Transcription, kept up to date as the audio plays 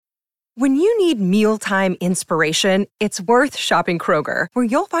When you need mealtime inspiration, it's worth shopping Kroger, where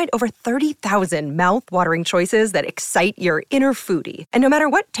you'll find over 30,000 mouth-watering choices that excite your inner foodie. And no matter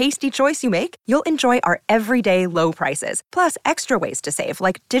what tasty choice you make, you'll enjoy our everyday low prices, plus extra ways to save,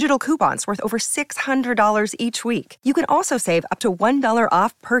 like digital coupons worth over $600 each week. You can also save up to $1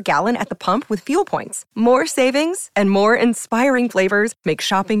 off per gallon at the pump with fuel points. More savings and more inspiring flavors make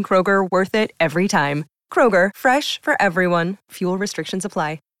shopping Kroger worth it every time. Kroger, fresh for everyone. Fuel restrictions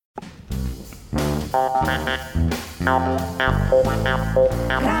apply.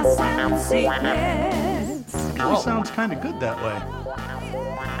 Well, sounds kind of good that way.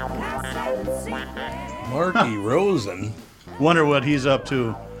 Marky Rosen. Wonder what he's up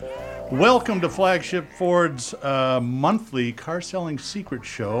to. Welcome to Flagship Ford's monthly car selling secret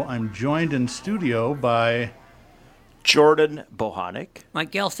show. I'm joined in studio by Jordan Bohonek,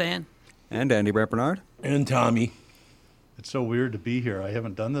 Mike Gelfand, and Andy Brett Bernard, and Tommy. It's so weird to be here. I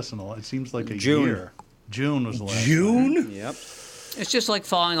haven't done this in a while. It seems like a June. year. June was the last June? time. Yep. It's just like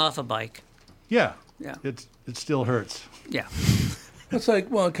falling off a bike. Yeah. Yeah. It still hurts. Yeah. It's like,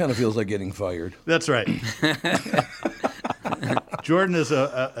 well, it kind of feels like getting fired. That's right. Jordan is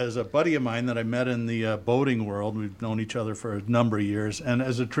a buddy of mine that I met in the boating world. We've known each other for a number of years. And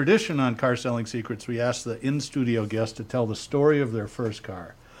as a tradition on Car Selling Secrets, we ask the in-studio guest to tell the story of their first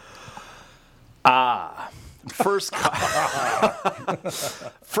car. First car.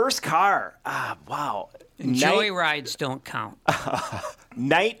 First car. Wow. Joyrides don't count.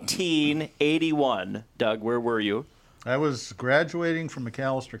 1981. Doug, where were you? I was graduating from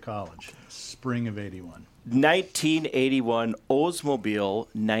McAllister College, spring of 81. 1981 Oldsmobile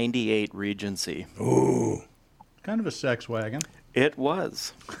 98 Regency. Ooh. Kind of a sex wagon. It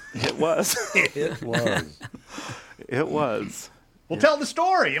was. It was. It was. It was. Well, tell the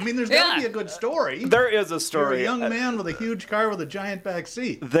story. I mean, there's got to be a good story. There is a You're story. a young man with a huge car with a giant back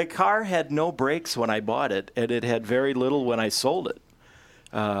seat. The car had no brakes when I bought it, and it had very little when I sold it.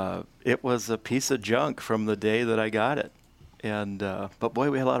 It was a piece of junk from the day that I got it. And but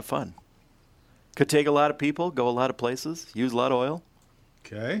boy, we had a lot of fun. Could take a lot of people, go a lot of places, use a lot of oil.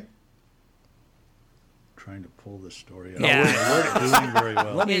 Okay. Trying to pull this story out. Yeah. We're doing very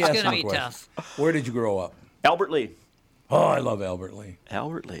well. Let me It's ask going you to a be question. tough. Where did you grow up? Albert Lee. Oh, I love Albert Lee.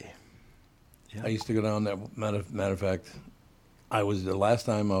 Albert Lee. I used to go down there. Matter of fact, I was the last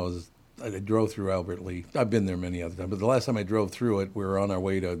time I drove through Albert Lee. I've been there many other times, but the last time I drove through it, we were on our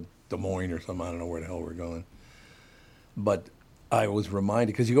way to Des Moines or something. I don't know where the hell we're going. But I was reminded,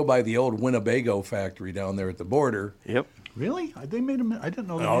 because you go by the old Winnebago factory down there at the border. Yep. Really? They made I didn't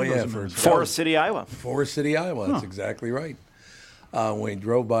know. Oh, yeah, for Forest City, Iowa. Forest City, Iowa. That's exactly right. When we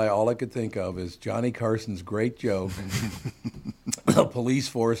drove by, all I could think of is Johnny Carson's great joke. The police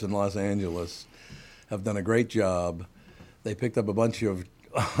force in Los Angeles have done a great job. They picked up a bunch of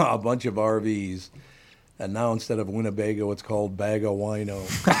RVs, and now instead of Winnebago, it's called Bag of Wino.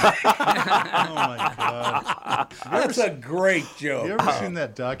 Oh my God! That's a great joke. You ever seen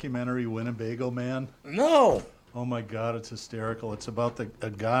that documentary Winnebago Man? No. Oh my God, it's hysterical. It's about a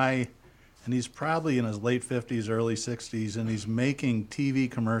guy, and he's probably in his late 50s, early 60s, and he's making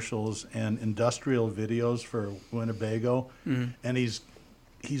TV commercials and industrial videos for Winnebago, and he's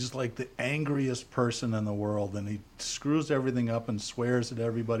like the angriest person in the world, and he screws everything up and swears at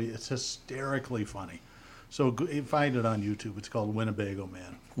everybody. It's hysterically funny. So find it on YouTube. It's called Winnebago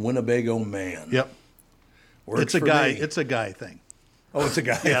Man. Winnebago Man. Yep. Works It's a for guy. me. It's a guy thing. Oh, it's a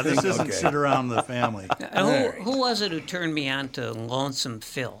guy. Yeah, this isn't Okay. sit around the family. Who was it who turned me on to Lonesome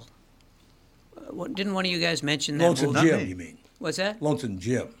Phil? Didn't one of you guys mention that Lonesome movie? Jim, you mean? What's that? Lonesome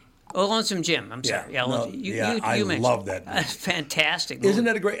Jim. Oh, Lonesome Jim. I'm sorry. Yeah, no, you I mentioned love that movie. Fantastic movie. Isn't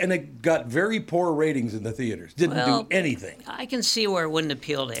that a great? And it got very poor ratings in the theaters. Didn't Well, do anything. I can see where it wouldn't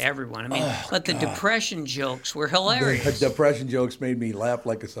appeal to everyone. I mean, but the depression jokes were hilarious. The depression jokes made me laugh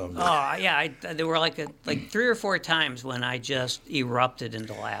like a song. Oh yeah, there were like 3 or 4 times when I just erupted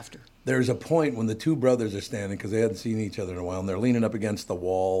into laughter. There's a point when the two brothers are standing, because they hadn't seen each other in a while, and they're leaning up against the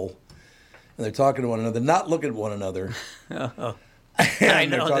wall, and they're talking to one another, not looking at one another. And I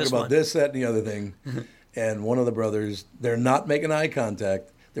they're know talking this about one. this, that, and the other thing. And one of the brothers, they're not making eye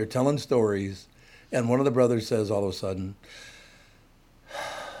contact. They're telling stories. And one of the brothers says all of a sudden,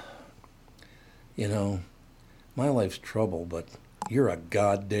 you know, my life's trouble, but you're a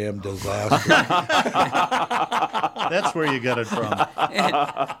goddamn disaster. That's where you got it from.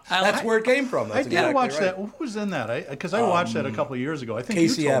 That's where it came from. That's I did exactly watch right. that. Who was in that? Because I watched that a couple of years ago. I think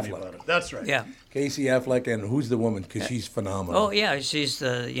Casey you told me Affleck. about it. That's right. Yeah. Casey Affleck, and who's the woman? Because she's phenomenal. Oh yeah, she's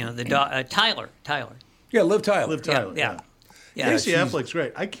Tyler. Yeah, Liv Tyler. Liv Tyler. Yeah. Casey she's- Affleck's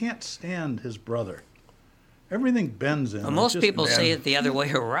great. I can't stand his brother. Everything bends in. Well, most Just people bends. say it the other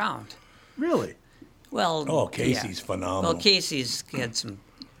way around. Really? Well, Oh, Casey's yeah. phenomenal. Well, Casey's had some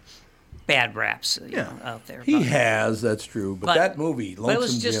bad raps out there. He has, that's true. But that movie, Lonesome But it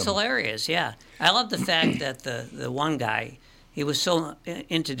was just Jim. hilarious, yeah. I love the fact that the one guy, he was so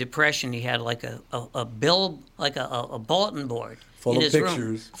into depression, he had like a bulletin board Full in of his pictures.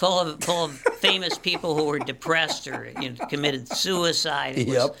 room, full of famous people who were depressed or committed suicide.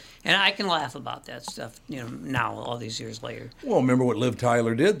 Yep. And I can laugh about that stuff, now all these years later. Well, remember what Liv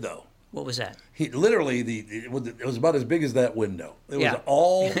Tyler did, though? What was that? He literally, it was about as big as that window. It was Yeah.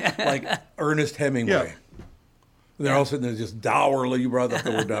 all like Ernest Hemingway. Yeah. They're all sitting there just dour. You brought up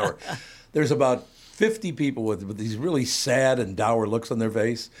the word dour. There's about 50 people with these really sad and dour looks on their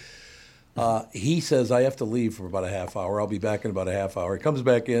face. He says, I have to leave for about a half hour. I'll be back in about a half hour. He comes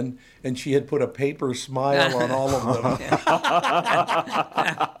back in, and she had put a paper smile on all of them.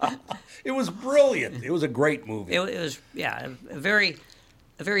 It was brilliant. It was a great movie. It was, a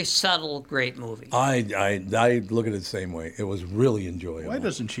very subtle, great movie. I look at it the same way. It was really enjoyable. Why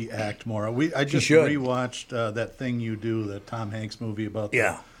doesn't she act more? I just should. rewatched That Thing You Do, the Tom Hanks movie about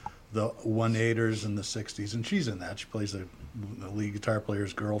the 1-8ers in the 60s, and she's in that. She plays the lead guitar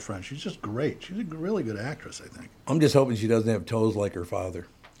player's girlfriend. She's just great. She's a really good actress, I think. I'm just hoping she doesn't have toes like her father.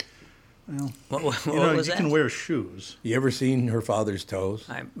 Well, What was you that? can wear shoes. You ever seen her father's toes?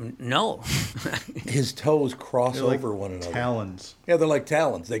 No. His toes cross They're like over one another. talons. Yeah, they're like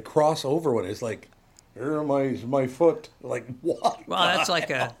talons. They cross over one. It's like, here my foot. Like, what? Well, that's like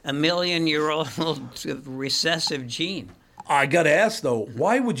a million-year-old recessive gene. I got to ask, though,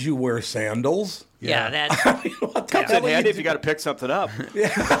 why would you wear sandals? Yeah, that's... Comes in handy if you got to pick something up.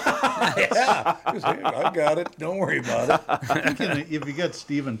 Yeah. I got it. Don't worry about it. If you get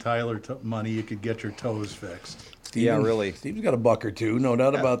Steven Tyler money, you could get your toes fixed. Steven, really. Steven's got a buck or two, no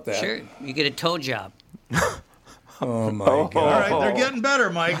doubt about that. Sure, you get a toe job. Oh, my God. All right, they're getting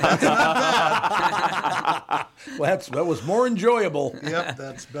better, Mike. That's not bad. Well, that was more enjoyable. Yep,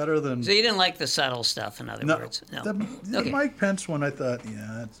 that's better than... So you didn't like the subtle stuff, in other words? No. The Okay. Mike Pence one, I thought,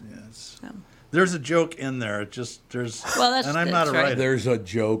 there's a joke in there. And I'm not a right. writer. There's a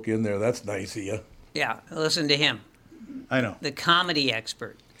joke in there. That's nice of you. Yeah, listen to him, I know. the comedy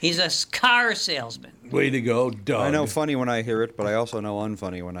expert. He's a car salesman. Way to go, Doug. I know funny when I hear it, but I also know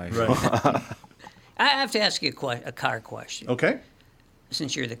unfunny when I hear it. Right. I have to ask you a car question. Okay.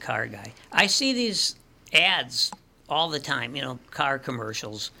 Since you're the car guy. I see these ads all the time, car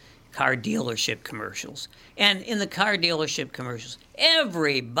commercials, car dealership commercials. And in the car dealership commercials,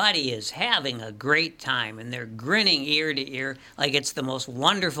 everybody is having a great time, and they're grinning ear to ear like it's the most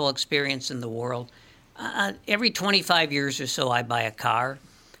wonderful experience in the world. Every 25 years or so, I buy a car.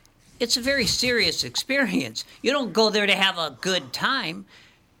 It's a very serious experience. You don't go there to have a good time.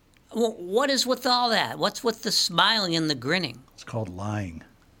 What is with all that? What's with the smiling and the grinning? It's called lying.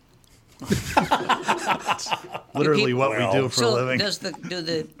 It's literally what we do for a living.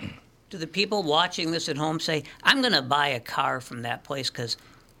 Do the people watching this at home say, I'm going to buy a car from that place because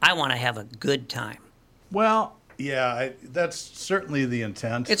I want to have a good time? Well, yeah, that's certainly the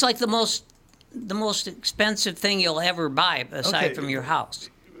intent. It's like the most expensive thing you'll ever buy aside from your house.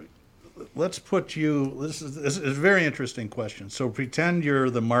 Let's put you. This is a very interesting question. So pretend you're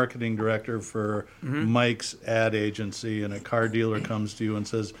the marketing director for Mike's ad agency, and a car dealer comes to you and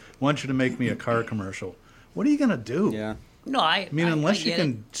says, "I want you to make me a car commercial." What are you going to do? Yeah. No, I mean, unless you get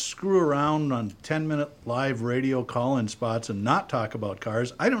can screw around on 10-minute live radio call-in spots and not talk about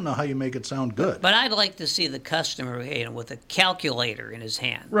cars, I don't know how you make it sound good. But I'd like to see the customer, with a calculator in his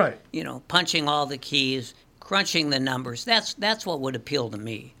hand. Right. Punching all the keys, crunching the numbers. That's what would appeal to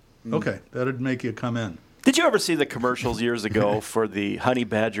me. Okay, that'd make you come in. Did you ever see the commercials years ago for the Honey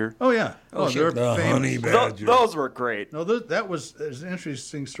Badger? Oh, yeah. sure. They're The famous. Honey Badger. Those were great. No, there's an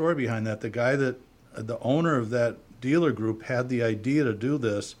interesting story behind that. The guy the owner of that dealer group had the idea to do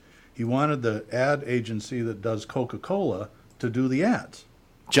this. He wanted the ad agency that does Coca-Cola to do the ads.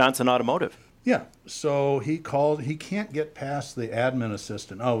 Johnson Automotive. Yeah. So he called. He can't get past the admin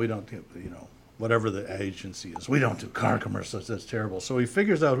assistant. Oh, we don't do, whatever the agency is. We don't do car commercials. That's terrible. So he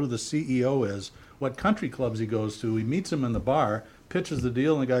figures out who the CEO is, what country clubs he goes to. He meets him in the bar, pitches the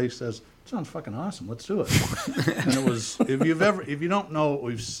deal, and the guy says, "Sounds fucking awesome. Let's do it." And it was, if you don't know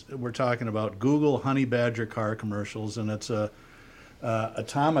what we're talking about, Google Honey Badger car commercials, and it's a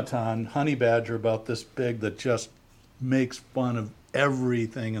automaton Honey Badger about this big that just makes fun of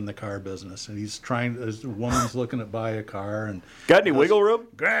everything in the car business. And this woman's looking to buy a car, and Got any wiggle room?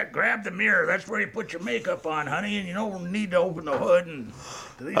 grab the mirror. That's where you put your makeup on, honey. And you don't need to open the hood. And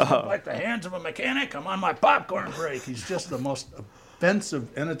do these look like the hands of a mechanic? I'm on my popcorn break. He's just the most offensive,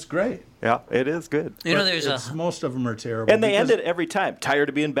 and it's great. Yeah, it is good. Most of them are terrible. And they end it every time. Tired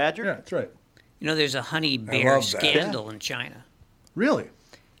of being badgered? Yeah, that's right. There's a honey bear scandal in China. Really?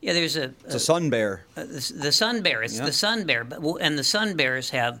 Yeah, it's a sun bear. The sun bear. It's the sun bear. And the sun bears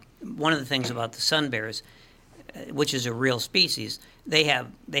have one of the things about the sun bears, which is a real species. They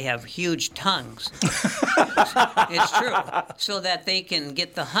have huge tongues. It's true, so that they can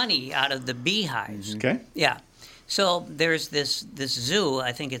get the honey out of the beehives. Okay. Yeah. So there's this zoo.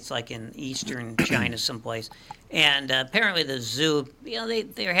 I think it's like in eastern China someplace, and apparently the zoo,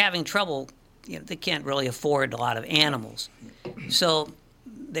 they're having trouble. They can't really afford a lot of animals, so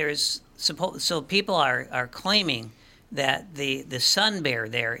people are claiming that the sun bear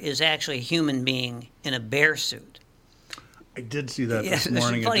there is actually a human being in a bear suit. I did see that this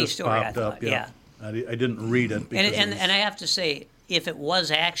morning. Funny it just story, popped up. Yeah. I didn't read it. And I have to say, if it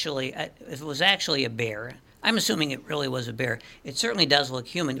was actually a bear, I'm assuming it really was a bear. It certainly does look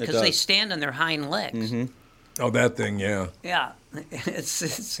human because they stand on their hind legs. Mm-hmm. Oh, that thing, yeah. Yeah,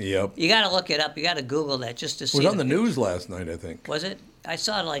 it's Yep. You got to look it up. You got to Google that just to see. It was on the news last night, I think. Was it? I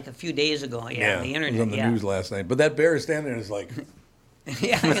saw it like a few days ago. Yeah, on the internet. It was on the news last night. But that bear is standing there and is like,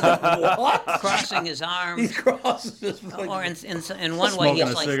 what? Crossing his arms. He crosses his legs. Or in one way,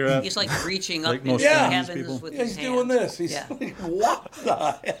 he's like reaching up into the heavens with his hands. He's doing this. He's like, what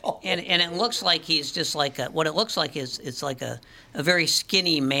the hell? And it looks like he's just like what it looks like is it's like a very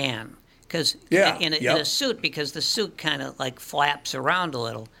skinny man. Because in a suit, because the suit kind of like flaps around a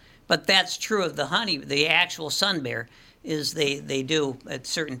little. But that's true of the actual sun bear, is they do at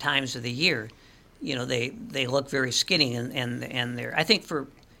certain times of the year, they look very skinny and they're, I think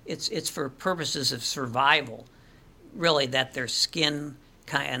it's for purposes of survival, really, that their skin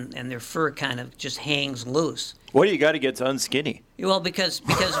and their fur kind of just hangs loose. What do you got to get unskinny? Well, because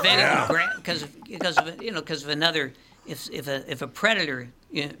of another. If a predator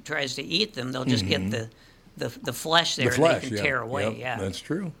tries to eat them, they'll just get the flesh there and they can tear away. Yep, yeah, that's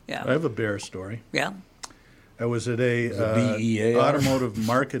true. Yeah, I have a bear story. Yeah, I was at a automotive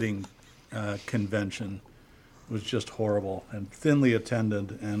marketing convention. It was just horrible and thinly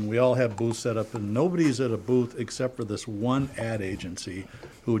attended, and we all have booths set up, and nobody's at a booth except for this one ad agency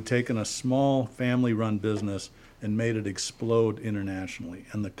who had taken a small family-run business and made it explode internationally.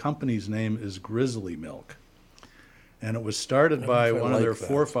 And the company's name is Grizzly Milk. And it was started by one of their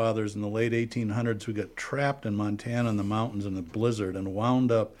forefathers in the late 1800s who got trapped in Montana in the mountains in a blizzard and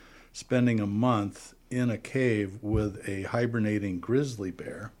wound up spending a month in a cave with a hibernating grizzly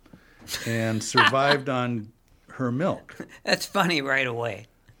bear and survived on her milk. That's funny right away.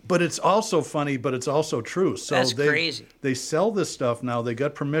 But it's also funny, but it's also true. So that's crazy. They sell this stuff now. They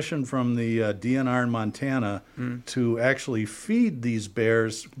got permission from the DNR in Montana to actually feed these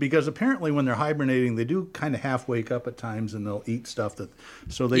bears, because apparently when they're hibernating, they do kind of half wake up at times and they'll eat stuff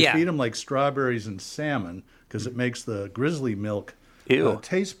so they feed them like strawberries and salmon because it makes the grizzly milk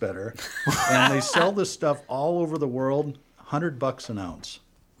taste better. And they sell this stuff all over the world, $100 an ounce.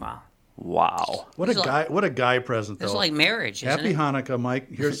 Wow. What a guy present, though. It's like marriage, isn't Happy it? Hanukkah, Mike.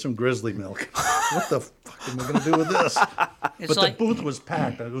 Here's some grizzly milk. What the fuck am I going to do with this? The booth was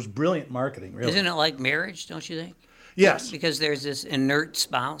packed. It was brilliant marketing, really. Isn't it like marriage, don't you think? Yes. Because there's this inert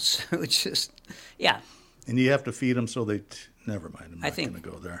spouse who just, And you have to feed them so they... Never mind. I'm not going to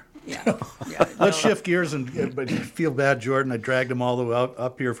go there. Yeah. Let's shift gears but feel bad, Jordan. I dragged him all the way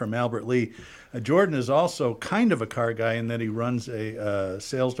up here from Albert Lee. Jordan is also kind of a car guy in that he runs a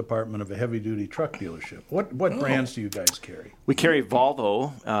sales department of a heavy-duty truck dealership. What brands do you guys carry? We carry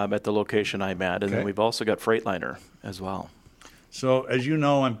Volvo at the location I'm at, and then we've also got Freightliner as well. So, as you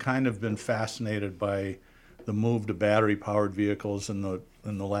know, I'm kind of been fascinated by the move to battery-powered vehicles in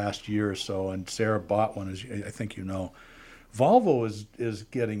the last year or so, and Sarah bought one, as I think you know. Volvo is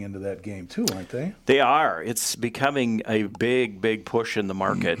getting into that game too, aren't they? They are. It's becoming a big push in the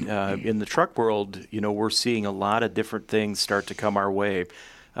market. In the truck world, we're seeing a lot of different things start to come our way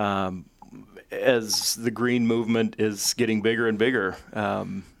as the green movement is getting bigger and bigger.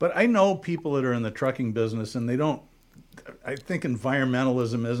 But I know people that are in the trucking business, and I think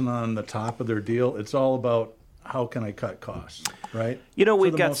environmentalism isn't on the top of their deal. It's all about how can I cut costs, right?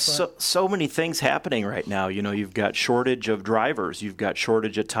 We've got so many things happening right now. You've got shortage of drivers. You've got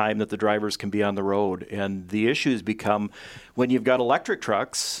shortage of time that the drivers can be on the road. And the issues become when you've got electric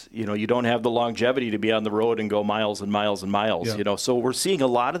trucks, you don't have the longevity to be on the road and go miles and miles and miles, So we're seeing a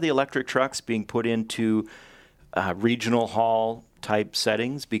lot of the electric trucks being put into regional haul type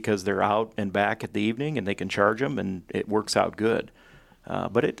settings because they're out and back at the evening and they can charge them and it works out good.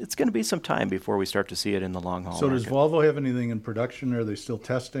 But it's going to be some time before we start to see it in the long haul. So does Volvo have anything in production? Or are they still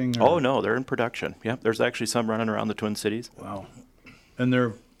testing? Oh, no, they're in production. Yeah, there's actually some running around the Twin Cities. Wow. And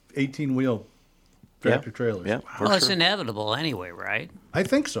they're 18-wheel tractor trailers. Yeah, for Well, it's sure. inevitable anyway, right? I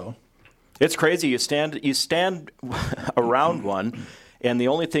think so. It's crazy. You stand around one, and the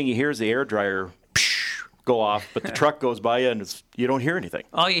only thing you hear is the air dryer go off, but the truck goes by you, and you don't hear anything.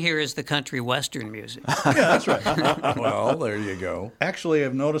 All you hear is the country western music. Yeah, that's right. Well, there you go. Actually,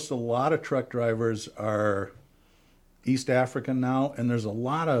 I've noticed a lot of truck drivers are East African now, and there's a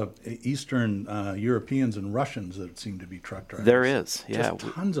lot of Eastern Europeans and Russians that seem to be truck drivers. There is, yeah.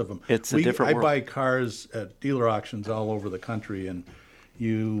 Just tons of them. It's a different I world. buy cars at dealer auctions all over the country, and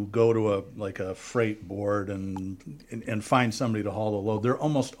you go to a freight board and find somebody to haul the load. They're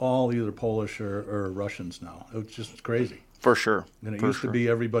almost all either Polish or Russians now. It's just crazy. For sure. And it For used sure. to be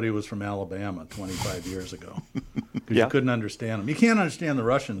everybody was from Alabama 25 years ago. Because Yeah. you couldn't understand them. You can't understand the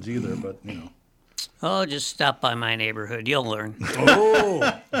Russians either, but, Oh, just stop by my neighborhood. You'll learn.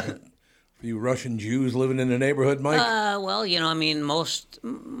 Oh, you Russian Jews living in the neighborhood, Mike? Well,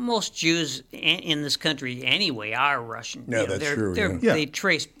 most Jews in this country anyway are Russian. Yeah, You know, that's they're, true, They're, yeah.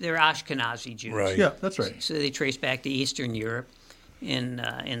 they're Ashkenazi Jews. Right. Yeah, that's right. So they trace back to Eastern Europe. In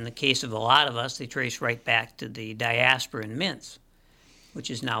the case of a lot of us, they trace right back to the diaspora in Minsk, which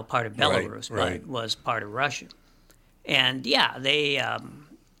is now part of Belarus, right. but was part of Russia. And yeah,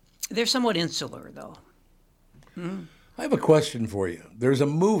 they're somewhat insular, though. I have a question for you. There's a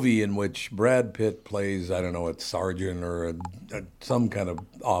movie in which Brad Pitt plays, I don't know, a sergeant or some kind of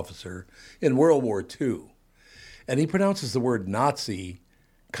officer in World War II. And he pronounces the word Nazi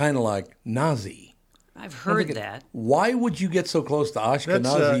kind of like Nazi. I've heard that. Why would you get so close to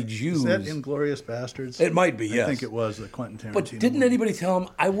Ashkenazi Jews? Is that Inglourious Bastards? It might be, yes. I think it was the Quentin Tarantino But didn't movie. anybody tell him,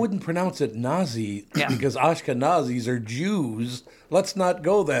 I wouldn't pronounce it Nazi because Ashkenazis are Jews? Let's not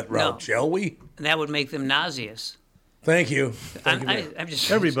go that route, No. shall we? And that would make them nauseous. Thank you. I'm just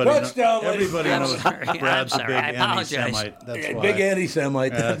Everybody, Touchdown, ladies. everybody I'm knows sorry. I'm Brad's a sorry. big I apologize. anti-Semite. That's why. Big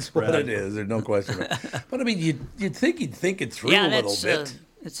anti-Semite, Yeah, that's what Brad. it is. There's no question about it. But I mean, you'd think it through yeah, a little that's bit.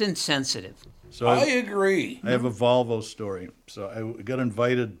 it's insensitive. So I agree. I have a Volvo story. So I got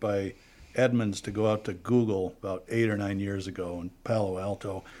invited by Edmunds to go out to Google about 8 or 9 years ago in Palo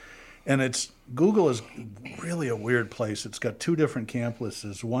Alto. And Google is really a weird place. It's got two different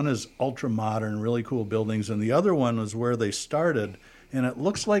campuses. One is ultra modern, really cool buildings, and the other one is where they started. And it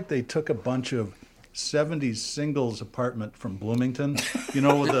looks like they took a bunch of 70s singles apartment from Bloomington, with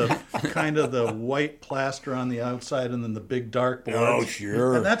the kind of the white plaster on the outside and then the big dark boards. Oh,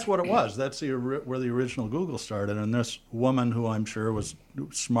 sure. And that's what it was. That's where the original Google started. And this woman, who I'm sure was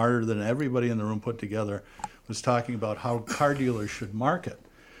smarter than everybody in the room put together, was talking about how car dealers should market.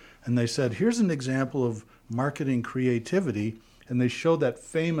 And they said, here's an example of marketing creativity. And they showed that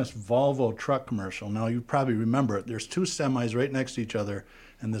famous Volvo truck commercial. Now, you probably remember it. There's two semis right next to each other.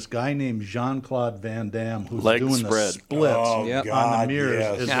 And this guy named Jean-Claude Van Damme, who's Leg doing the spread. splits Oh, on God, the mirrors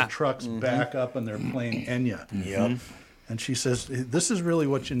yes. as Yeah. the trucks back up and they're playing Enya. Yep. And she says, this is really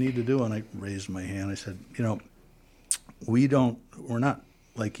what you need to do. And I raised my hand. I said, we're not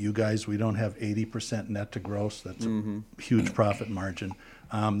like you guys. We don't have 80% net to gross. That's a huge profit margin.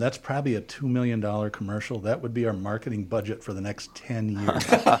 That's probably a $2 million commercial. That would be our marketing budget for the next 10 years.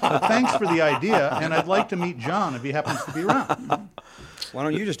 So thanks for the idea. And I'd like to meet John if he happens to be around. Why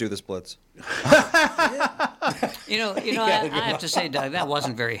don't you just do the splits? I have to say, Doug, that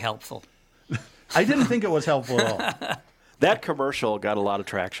wasn't very helpful. I didn't think it was helpful at all. That commercial got a lot of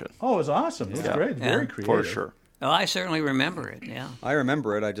traction. Oh, it was awesome. It was great. Very creative. For sure. Oh, I certainly remember it. Yeah. I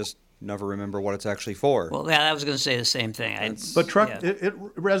remember it. I just never remember what it's actually for. Well, yeah, I was going to say the same thing. But truck, yeah. it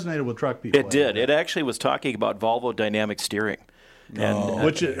resonated with truck people. It did. It actually was talking about Volvo dynamic steering. And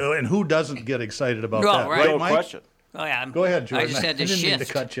And who doesn't get excited about No, that? right. no Mike? question. Oh yeah. Go ahead, Jordan. I just had to didn't mean to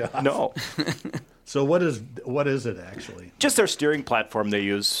shift. cut you off. No. So what is it actually? Just their steering platform they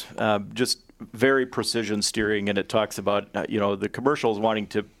use, just very precision steering, and it talks about the commercials wanting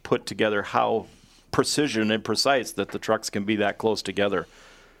to put together how precision and precise that the trucks can be that close together.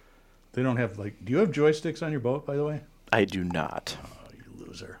 They don't have do you have joysticks on your boat, by the way? I do not. Oh, you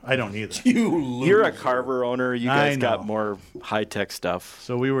loser. I don't either. You're a Carver owner. You guys I got know. more high-tech stuff.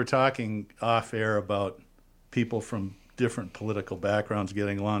 So we were talking off air about people from different political backgrounds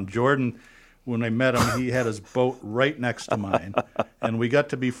getting along. Jordan, when I met him, he had his boat right next to mine, and we got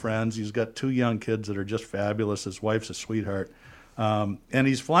to be friends. He's got two young kids that are just fabulous. His wife's a sweetheart. And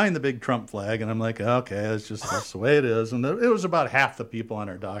he's flying the big Trump flag, and I'm like, okay, that's the way it is. And it was about half the people on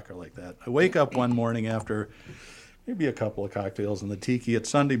our dock are like that. I wake up one morning after maybe a couple of cocktails in the tiki. It's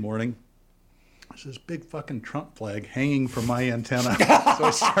Sunday morning. There's this big fucking Trump flag hanging from my antenna. So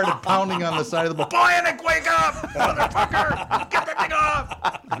I started pounding on the side of the boat. Bohonek, wake up! Motherfucker! Get the thing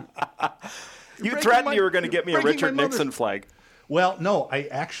off! You breaking threatened my- you were going to get me a breaking my Richard mother's- Nixon flag. Well, no, I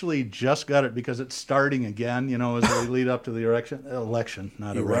actually just got it because it's starting again, as we lead up to the election,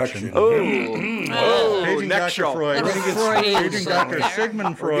 not erection. Paging next Dr. show. Freud. Paging Dr.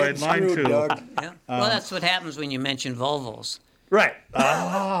 Sigmund Freud, line 2. Yeah. Well, that's what happens when you mention Volvos. Right.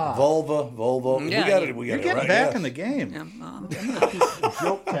 Volvo. Yeah, We got You're it getting right. back yes. in the game. Yeah, I'm going to keep the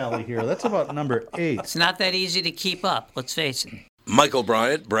joke tally here. That's about number 8. it's not that easy to keep up, let's face it. Michael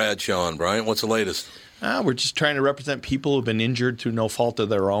Bryant, Bradshaw and Bryant, what's the latest? We're just trying to represent people who've been injured through no fault of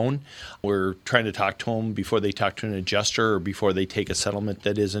their own. We're trying to talk to them before they talk to an adjuster or before they take a settlement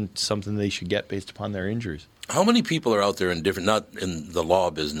that isn't something they should get based upon their injuries. How many people are out there not in the law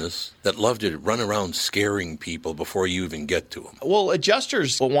business, that love to run around scaring people before you even get to them? Well,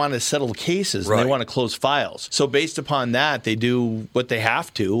 adjusters want to settle cases and Right. they want to close files. So based upon that, they do what they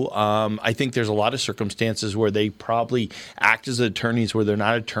have to. I think there's a lot of circumstances where they probably act as attorneys where they're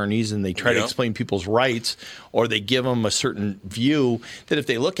not attorneys and they try to Yeah. explain people's rights, or they give them a certain view that if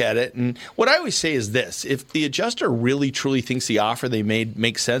they look at it, and what I always say is this: if the adjuster really truly thinks the offer they made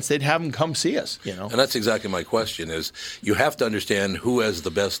makes sense, they'd have them come see us. And that's exactly my question is, you have to understand who has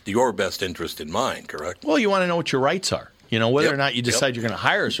your best interest in mind, correct? Well, you want to know what your rights are. Whether Yep. or not you decide you're going to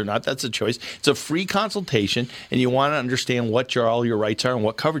hire us or not, that's a choice. It's a free consultation, and you want to understand what all your rights are and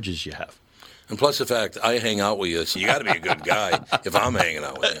what coverages you have. And plus the fact I hang out with you, so you got to be a good guy if I'm hanging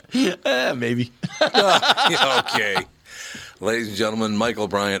out with you. Maybe. Okay. Ladies and gentlemen, Michael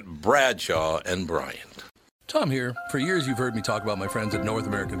Bryant, Bradshaw and Bryant. Tom here. For years, you've heard me talk about my friends at North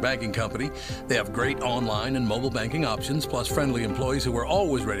American Banking Company. They have great online and mobile banking options, plus friendly employees who are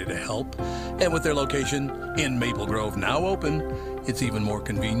always ready to help. And with their location in Maple Grove now open, it's even more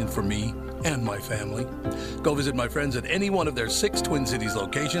convenient for me and my family. Go visit my friends at any one of their 6 Twin Cities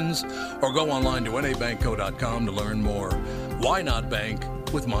locations or go online to nabankco.com to learn more. Why not bank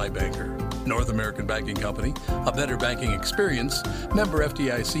with my banker? North American Banking Company, a better banking experience, member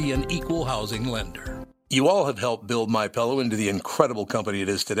FDIC, and equal housing lender. You all have helped build MyPillow into the incredible company it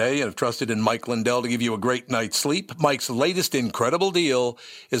is today and have trusted in Mike Lindell to give you a great night's sleep. Mike's latest incredible deal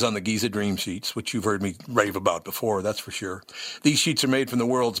is on the Giza Dream Sheets, which you've heard me rave about before, that's for sure. These sheets are made from the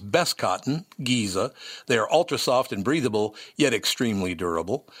world's best cotton, Giza. They are ultra soft and breathable, yet extremely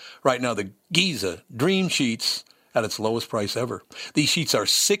durable. Right now, the Giza Dream Sheets at its lowest price ever. These sheets are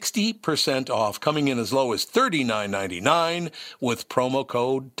 60% off, coming in as low as $39.99 with promo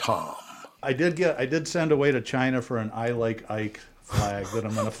code TOM. I did send away to China for an I Like Ike flag that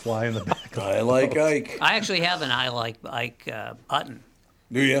I'm going to fly in the back of. I like Ike. I actually have an I Like Ike button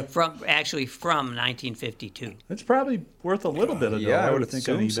Do you? from 1952. It's probably worth a little bit of dough, Yeah, I would think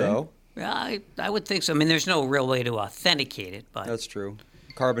on assume eBay. so. Yeah, I would think so. I mean, there's no real way to authenticate it, but That's true.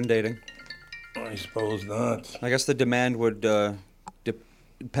 Carbon dating. I suppose not. I guess the demand would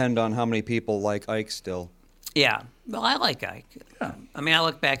depend on how many people like Ike still. yeah. Well, I like Ike. Yeah. I mean, I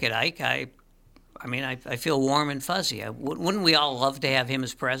look back at Ike. I feel warm and fuzzy. Wouldn't we all love to have him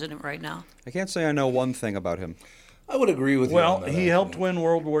as president right now? I can't say I know one thing about him. I would agree with you. Well, on that, he helped win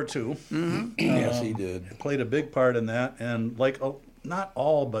World War II. Yes, he did. Played a big part in that, and not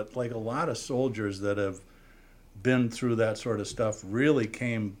all, but like a lot of soldiers that have been through that sort of stuff really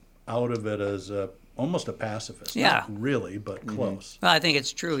came out of it as almost a pacifist. Yeah. Not really, but close. Well, I think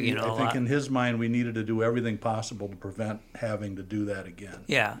it's true. I think in his mind, we needed to do everything possible to prevent having to do that again.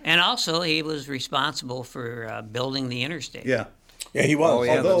 Yeah, and also he was responsible for building the interstate. Yeah. Yeah, he was. Oh,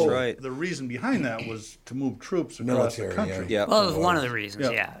 yeah, Although that's right. the reason behind that was to move troops across the Military, country. Yeah. Well, it was one of the reasons.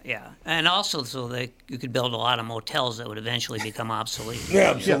 Yeah. Yeah. And also so that you could build a lot of motels that would eventually become obsolete.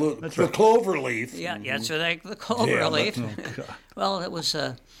 Yeah, absolutely. that's the right. cloverleaf. Yeah, so like the cloverleaf. Well, it was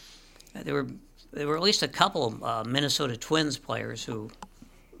there were at least a couple Minnesota Twins players who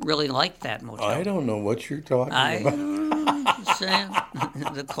really liked that motel. I don't know what you're talking about. Just saying.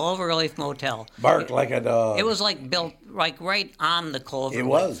 The Cloverleaf Motel. Bark like a dog. It was like built like right on the Cloverleaf. It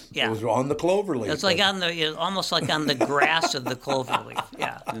was. Yeah. It was on the cloverleaf. It's like almost like on the grass of the Cloverleaf.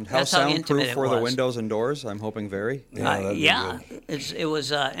 Yeah. And how That's how intimate soundproof it for the was. windows and doors? I'm hoping very. that'd be Yeah, good. it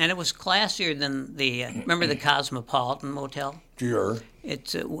was, and it was classier than the. Remember the Cosmopolitan Motel? Sure.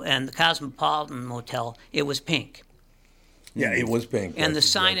 And the Cosmopolitan Motel, it was pink, Yeah, it was pink. and the That's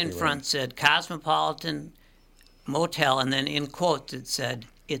sign in exactly front right. said Cosmopolitan Motel, and then in quotes it said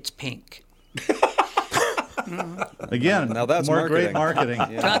it's pink. Again, Now that's more great marketing.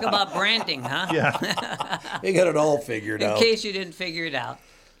 marketing. Talk about branding, huh? Yeah. They got it all figured In out. case you didn't figure it out.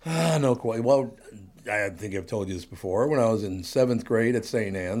 No, quite. Well, I think I've told you this before. When I was in 7th grade at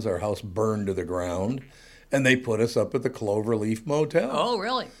St. Anne's, our house burned to the ground, and they put us up at the Cloverleaf Motel. Oh,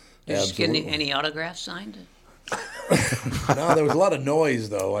 really? Did you just get Absolutely. any autographs signed? No, there was a lot of noise,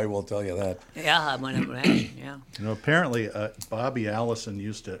 though, I will tell you that. Yeah, I might imagine, yeah. You know, apparently Bobby Allison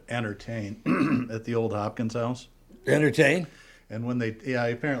used to entertain at the old Hopkins house. Entertain? And when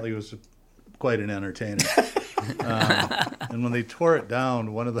apparently he was quite an entertainer. And when they tore it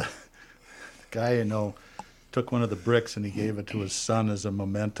down, one of the guy I know took one of the bricks and he gave it to his son as a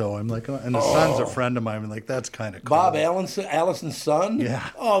memento. I'm like, and the son's a friend of mine. I'm like, that's kind of cool. Bob Allison's son? Yeah.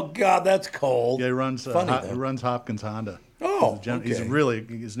 Oh, God, that's cold. Yeah, he runs Hopkins Honda. Oh, he's really,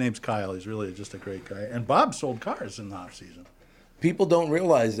 his name's Kyle. He's really just a great guy. And Bob sold cars in the off season. People don't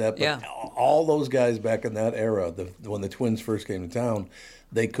realize that, but Yeah. all those guys back in that era, when the Twins first came to town,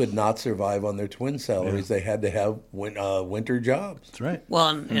 they could not survive on their twin salaries. They had to have winter jobs. That's right. Well,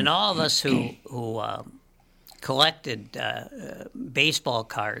 and all of us who collected baseball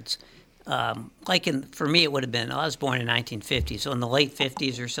cards, for me it would have been, I was born in 1950, so in the late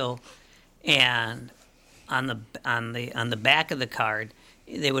 50s or so, and on the back of the card,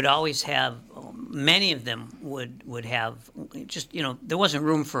 they would always have, many of them would have just, there wasn't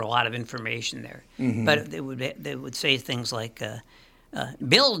room for a lot of information there, but they would say things like,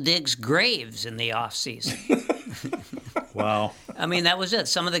 Bill digs graves in the off season. Wow. I mean, that was it.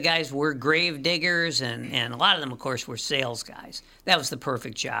 Some of the guys were grave diggers, and a lot of them, of course, were sales guys. That was the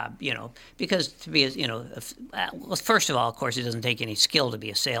perfect job, because to be, well, first of all, of course, it doesn't take any skill to be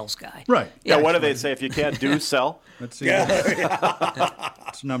a sales guy. Right. Yeah, what do they say? If you can't do, sell. Let's see.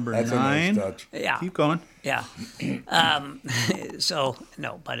 It's number That's 9. a nice touch. Yeah. Keep going. Yeah. So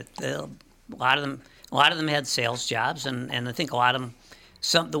no, but a lot of them had sales jobs, and I think a lot of them,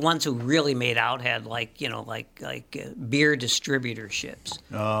 the ones who really made out had like beer distributorships.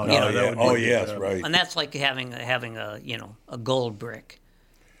 Oh, Yes, right. And that's like having a gold brick.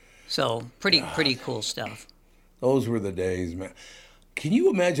 So pretty cool stuff. Those were the days, man. Can you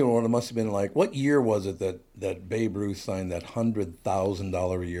imagine what it must have been like? What year was it that Babe Ruth signed that $100,000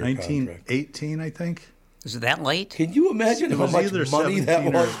 a year contract? 1918, I think. Is it that late? Can you imagine It how was much either money that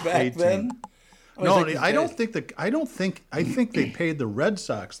 17 was or back 18. then? No, I think they paid the Red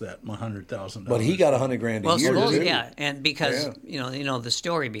Sox that $100,000. But he got $100,000 a Well, year. suppose, didn't he? yeah, and because the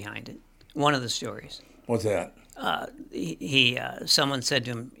story behind it. One of the stories. What's that? Someone said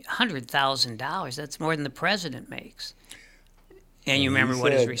to him, $100,000. That's more than the president makes. And you remember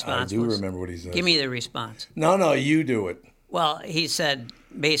what his response was? I do remember what he said. Give me the response. No, you do it. Well, he said,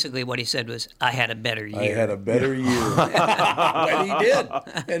 basically what he said was, I had a better year. I had a better year. And he did.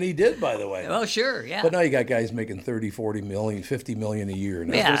 And he did, by the way. Oh, sure, yeah. But now you got guys making 30, 40 million, 50 million a year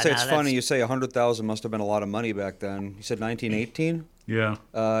now. Yeah. I was going to say, no, it's funny, you say 100,000 must have been a lot of money back then. You said 1918? Yeah.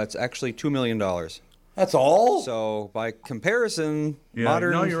 It's actually $2 million. That's all? So by comparison, Yeah,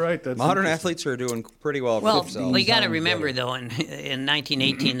 modern no, you're right. That's modern interesting. athletes are doing pretty well for well, themselves. you got to remember, though, in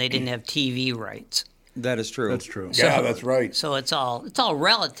 1918, they didn't have TV rights. That is true. That's true. Yeah, that's right. So it's all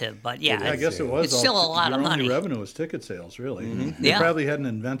relative, but yeah. I guess it was. It's still a lot of Your money. only revenue was ticket sales, really. They Yeah. probably hadn't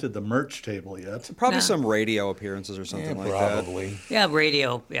invented the merch table yet. Probably No. some radio appearances or something like that. Probably. Yeah,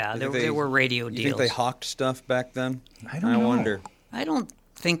 radio. Yeah, there think they- were radio You deals. think they hawked stuff back then? I don't know. wonder. I don't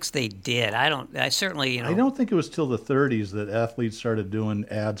think they did. I certainly, I don't think it was till the 30s that athletes started doing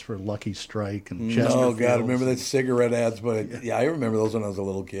ads for Lucky Strike and Chesterfields. Oh, God, remember the cigarette ads? But yeah, I remember those when I was a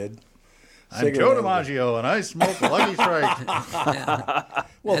little kid. I'm Joe DiMaggio, and I smoke Lucky Strike.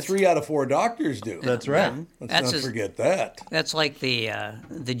 Well, 3 out of 4 doctors do. That's right. Let's That's not just- forget that. That's like the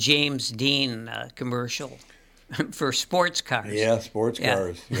James Dean commercial for sports cars. Yeah, sports Yeah.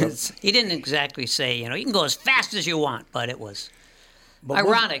 cars. Yep. He didn't exactly say, you can go as fast as you want, but it was But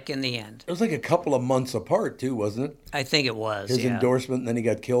ironic in the end. It was like a couple of months apart, too, wasn't it? I think it was. His yeah. endorsement, and then he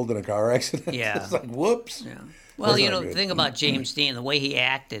got killed in a car accident. Yeah. It's like, whoops. Yeah. Well, That's not the good. thing about James Dean, the way he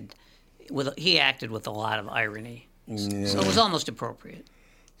acted with a lot of irony. So it was almost appropriate.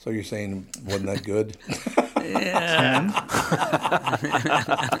 So you're saying wasn't that good?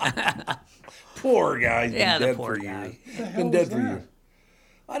 Poor guy. He's Yeah, been the dead poor for guy. years. Been dead for years.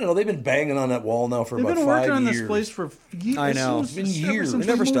 I don't know. They've been banging on that wall now for They've about been 5 working on years. this place for years. I know. It's been years. It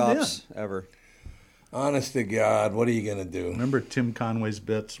never stops, ever. Honest to God, what are you going to do? Remember Tim Conway's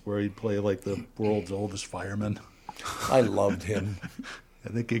bits where he'd play like the world's oldest fireman? I loved him. I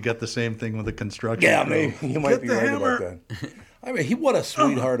think you got the same thing with the construction. Yeah, crew. maybe you might Get be the right hammer. about that. I mean, what a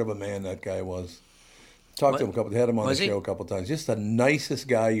sweetheart of a man that guy was. Talked to him had him on Was the he? show a couple times. Just the nicest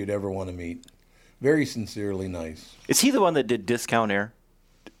guy you'd ever want to meet. Very sincerely nice. Is he the one that did Discount Air,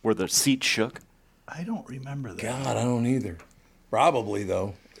 where the seat shook? I don't remember that. God, I don't either. Probably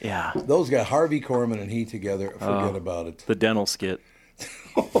though. Yeah. Those guys, Harvey Korman and he together, forget about it. The dental skit.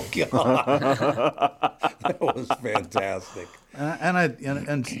 Oh God, that was fantastic.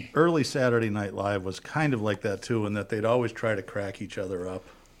 And early Saturday Night Live was kind of like that too, in that they'd always try to crack each other up.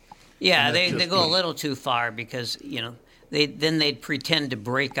 Yeah, they go a little too far because, they'd pretend to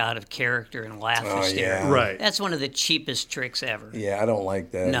break out of character and laugh hysterically. Yeah. Right. That's one of the cheapest tricks ever. Yeah, I don't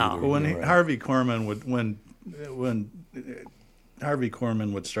like that. No. either. When You're right. Harvey Korman when Harvey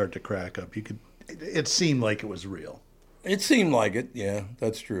Korman would start to crack up, it seemed like it was real. It seemed like it. Yeah,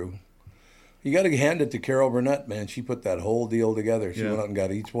 that's true. You got to hand it to Carol Burnett, man. She put that whole deal together. She Yeah. went out and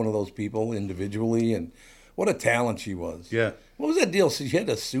got each one of those people individually, and what a talent she was. Yeah. What was that deal? So she had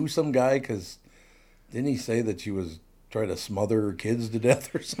to sue some guy because didn't he say that she was trying to smother her kids to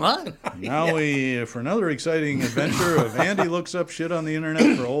death or something? What? Now for another exciting adventure of Andy looks up shit on the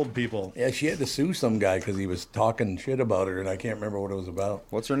internet for old people. Yeah, she had to sue some guy because he was talking shit about her, and I can't remember what it was about.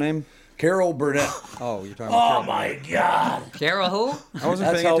 What's her name? Carol Burnett. Oh, you're talking about Oh my God! Carol who? I wasn't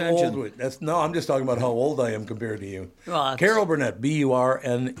That's paying how attention. old. I'm just talking about how old I am compared to you. Well, it's- Carol Burnett, Burnett,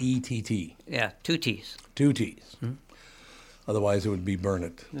 Yeah, 2 T's. 2 T's. Otherwise, it would be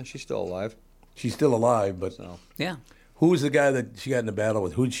Burnett. Yeah, she's still alive. She's still alive, but So Yeah. who was the guy that she got in a battle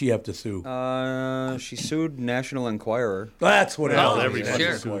with? Who did she have to sue? she sued National Enquirer. That's what it Oh, was. everybody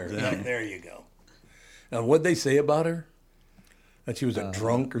sure. sued them. Yeah, there you go. Now, what'd they say about her? That she was a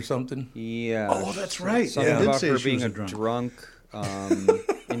drunk or something? Yeah. Oh, that's right. Something Yeah. They did about say her she being was a a drunk. drunk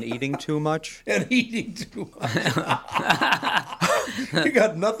and eating too much. And eating too much. You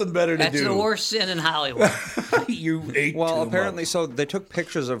got nothing better to That's do. the worst sin in Hollywood. You ate Well, too apparently, much. so they took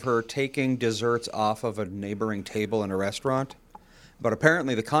pictures of her taking desserts off of a neighboring table in a restaurant. But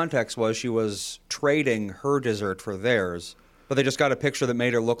apparently, the context was she was trading her dessert for theirs. But they just got a picture that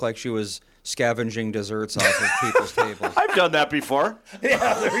made her look like she was scavenging desserts off of people's tables. I've done that before.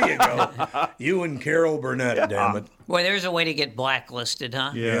 Yeah, there you go. You and Carol Burnett, damn it. Boy, there's a way to get blacklisted,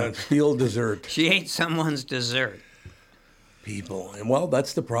 huh? Yeah, steal dessert. She ate someone's dessert. People. And well,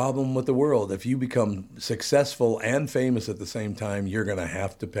 that's the problem with the world. If you become successful and famous at the same time, you're going to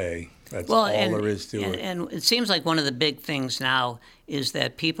have to pay. That's all there is to it. And it seems like one of the big things now is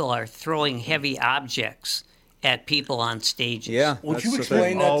that people are throwing heavy objects at people on stages. Yeah. Would that's you the explain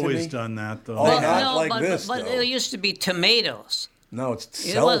thing. that to Always me? done that though. Oh, Well, not no, like but, this, but though. it used to be tomatoes. No, it's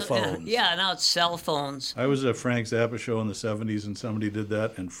It cell was- phones. Yeah, now it's cell phones. I was at Frank Zappa show in the 70s and somebody did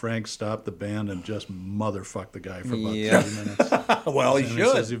that, and Frank stopped the band and just motherfucked the guy for about Yeah. 30 minutes. Well, he And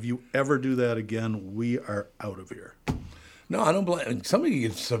should. says, if you ever do that again, we are out of here. No, I don't blame. Somebody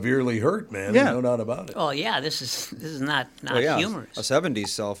gets severely hurt, man. Yeah. No doubt about it. Oh yeah, this is not Well, yeah, humorous. a 70s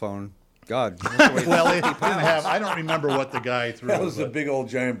cell phone. God. you have to wait Well, it didn't have, I don't remember what the guy threw. That was the but big old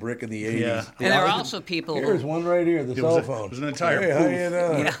giant brick in the 80s. Yeah. and there are also people Here's who, one right here, the was cell a- phone. it was an entire Hey, how booth. you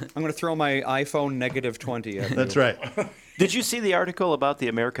doing? yeah, I'm going to throw my iPhone -20 at you. That's right. Did you see the article about the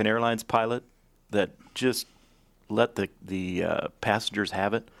American Airlines pilot that just let the passengers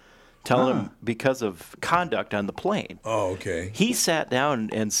have it? Telling them because of conduct on the plane. Oh, okay. He sat down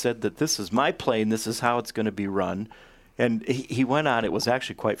and said that this is my plane, this is how it's going to be run. And he went on, it was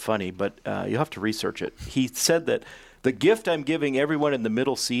actually quite funny, but you'll have to research it. He said that the gift I'm giving everyone in the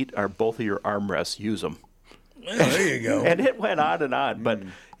middle seat are both of your armrests. Use them. Well, there you go. And it went on, but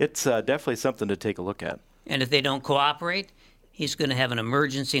it's definitely something to take a look at. and if they don't cooperate, he's going to have an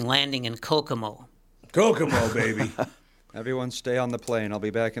emergency landing in Kokomo. Kokomo, baby. Everyone stay on the plane. I'll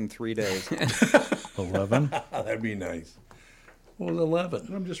be back in 3 days. 11. That'd be nice. What was 11?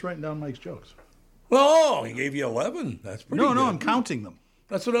 I'm just writing down Mike's jokes. Oh, he gave you 11. That's pretty No, good. I'm counting them.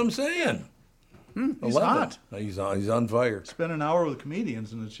 That's what I'm saying. He's hot. He's on fire. Spent an hour with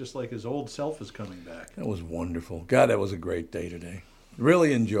comedians, and it's just like his old self is coming back. That was wonderful. God, that was a great day today.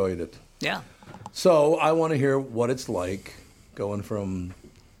 Really enjoyed it. Yeah. So I want to hear what it's like going from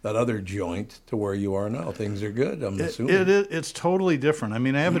that other joint to where you are now. Things are good, I'm assuming. It's totally different. I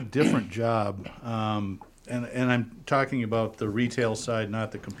mean, I have a different job, and I'm talking about the retail side,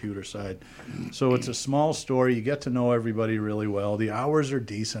 not the computer side. So it's a small store. You get to know everybody really well. The hours are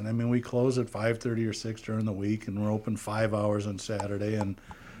decent. I mean, we close at 5:30 or 6 during the week, and we're open 5 hours on Saturday, and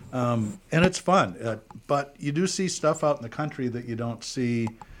it's fun. But you do see stuff out in the country that you don't see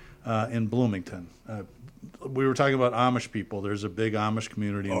in Bloomington. We were talking about Amish people. There's a big Amish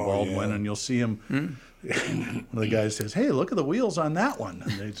community in Baldwin, yeah. and you'll see them. The guy says, "Hey, look at the wheels on that one."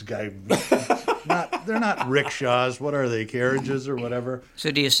 And this guy, they're not rickshaws. What are they? Carriages or whatever?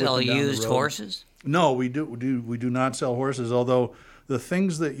 So do you sell Whipping down the used road. horses? No, we do not sell horses. Although the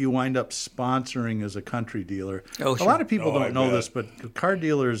things that you wind up sponsoring as a country dealer, Oh, a sure. lot of people Oh, I don't know bet. this, but car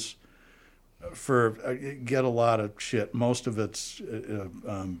dealers get a lot of shit. Most of it's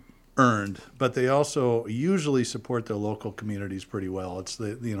earned, but they also usually support their local communities pretty well. It's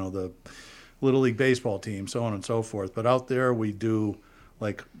the Little League baseball team, so on and so forth. But out there we do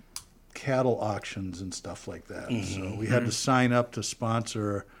like cattle auctions and stuff like that. So we had to sign up to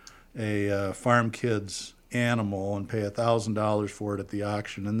sponsor a farm kids animal and pay $1,000 for it at the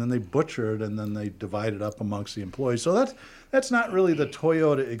auction, and then they butcher it and then they divide it up amongst the employees. So that's not really the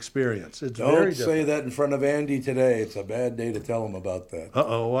Toyota experience. It's very Don't different. say that in front of Andy today. It's a bad day to tell him about that.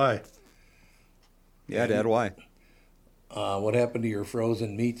 Uh-oh, why? Yeah, Dad, why? What happened to your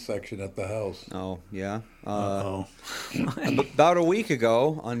frozen meat section at the house? Oh, yeah. Uh-oh. About a week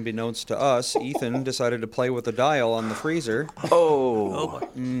ago, unbeknownst to us, Ethan decided to play with the dial on the freezer. Oh.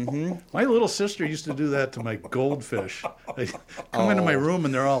 My little sister used to do that to my goldfish. They come into my room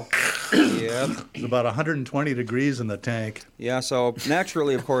and they're all, Yep. it's about 120 degrees in the tank. Yeah, so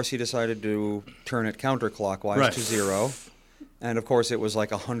naturally, of course, he decided to turn it counterclockwise Right. to 0. And, of course, it was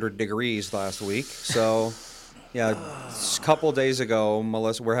like 100 degrees last week. So, yeah, a couple days ago,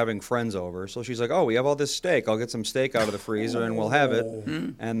 Melissa, we're having friends over. So she's like, oh, we have all this steak. I'll get some steak out of the freezer and we'll have it.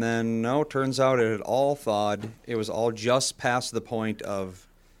 And then, no, turns out it had all thawed. It was all just past the point of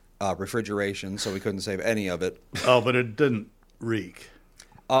refrigeration, so we couldn't save any of it. Oh, but it didn't reek.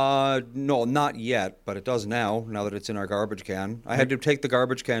 No, not yet, but it does now that it's in our garbage can. I had to take the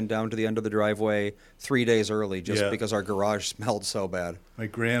garbage can down to the end of the driveway 3 days early just Yeah. because our garage smelled so bad. My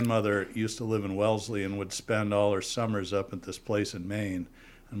grandmother used to live in Wellesley and would spend all her summers up at this place in Maine.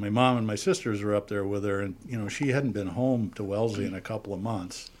 And my mom and my sisters were up there with her, and she hadn't been home to Wellesley in a couple of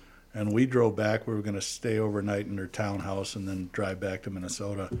months. And we drove back. We were going to stay overnight in her townhouse and then drive back to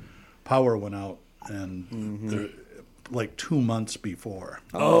Minnesota. Power went out, and like 2 months before.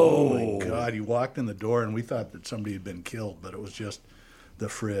 Oh my God! You walked in the door, and we thought that somebody had been killed, but it was just the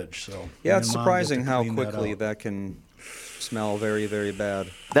fridge. So Yeah, me it's and Mom surprising get to how clean quickly out. that can smell very, very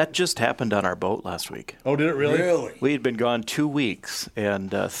bad. That just happened on our boat last week. Oh, did it really? Really? We had been gone 2 weeks,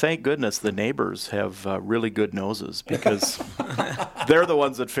 and thank goodness the neighbors have really good noses because they're the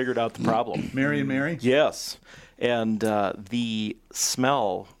ones that figured out the problem. Mary and Mary? Yes, and the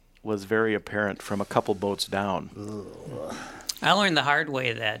smell was very apparent from a couple boats down. I learned the hard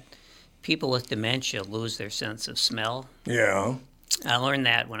way that people with dementia lose their sense of smell. Yeah. I learned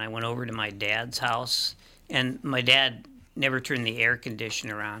that when I went over to my dad's house, and my dad never turned the air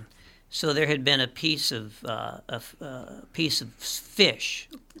conditioner on. So there had been a piece of fish,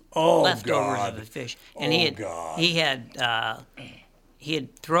 Oh, leftovers God. of a fish, and God. he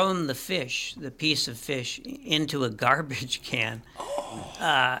had thrown the piece of fish into a garbage can,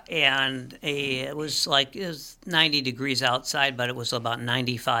 and it was 90 degrees outside, but it was about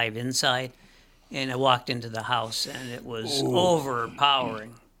 95 inside. And I walked into the house, and it was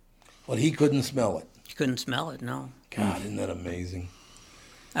overpowering. But he couldn't smell it. You couldn't smell it, no. God, isn't that amazing?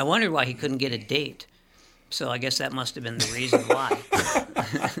 I wondered why he couldn't get a date. So I guess that must have been the reason why.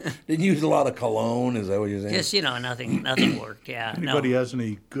 Didn't use a lot of cologne, is that what you're saying? Just, nothing worked, yeah. Anybody has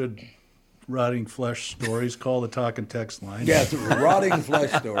any good rotting flesh stories? Call the talk and text line. Yeah, it's rotting flesh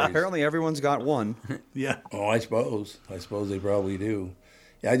stories. Apparently everyone's got one. Yeah. Oh, I suppose. I suppose they probably do.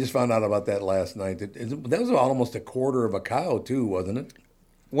 Yeah, I just found out about that last night. That was almost a quarter of a cow, too, wasn't it?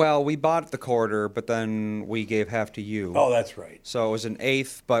 Well, we bought the quarter, but then we gave half to you. Oh, that's right. So it was an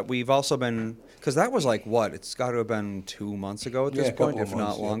eighth, but we've also been, because that was it's got to have been 2 months ago at this Yeah, a couple point, of if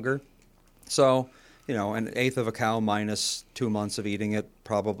months, not yeah. longer. So, an eighth of a cow minus 2 months of eating it,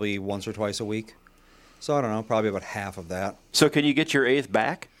 probably once or twice a week. So I don't know, probably about half of that. So can you get your eighth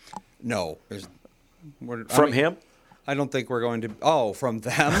back No. from him? I don't think we're going to. Oh, from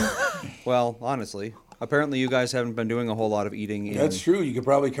them? Well, honestly. Apparently you guys haven't been doing a whole lot of eating in... That's true. You could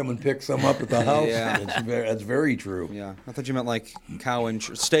probably come and pick some up at the house. Yeah. That's very true. Yeah. I thought you meant like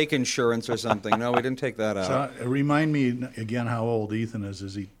steak insurance or something. No, we didn't take that out. So remind me again how old Ethan is.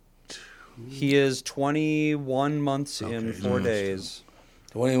 Is he? He is 21 months in Okay. 4 days.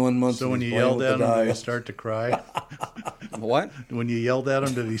 21 months. So and when he's you playing yelled with at the him, did he dial. start to cry? What? When you yelled at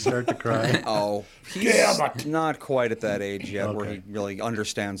him, did he start to cry? Oh, he's not quite at that age yet where he really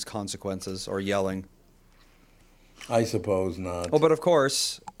understands consequences or yelling. I suppose not. Oh, but of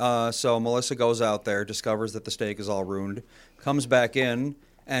course, so Melissa goes out there, discovers that the steak is all ruined, comes back in,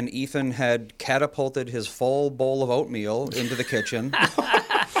 and Ethan had catapulted his full bowl of oatmeal into the kitchen.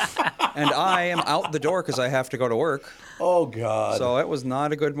 And I am out the door because I have to go to work. Oh, God. So it was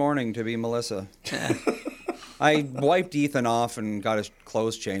not a good morning to be Melissa. I wiped Ethan off and got his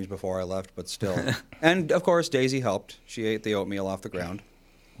clothes changed before I left, but still. And, of course, Daisy helped. She ate the oatmeal off the ground.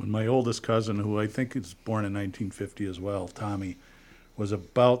 When my oldest cousin, who I think is born in 1950 as well, Tommy, was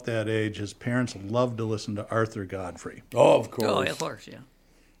about that age, his parents loved to listen to Arthur Godfrey. Oh, of course. Oh, of course, yeah.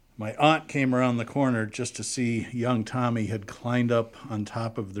 My aunt came around the corner just to see young Tommy had climbed up on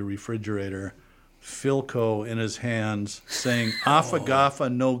top of the refrigerator, Philco in his hands, saying,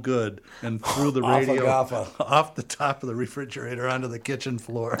 "Afagaffa, no good," and threw the radio off the top of the refrigerator onto the kitchen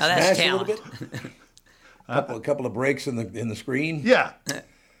floor. Now that's Smash a little talent. bit. A couple of breaks in the screen. Yeah.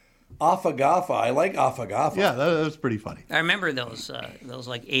 Afagaffa. I like Afagaffa. Yeah, that was pretty funny. I remember those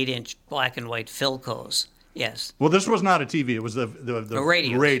like 8-inch black and white Philcos. Yes. Well, this was not a TV. It was the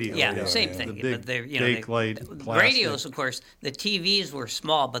radio. radio. Yeah, same thing. The big but they're, Bakelite the plastic. radios, of course, the TVs were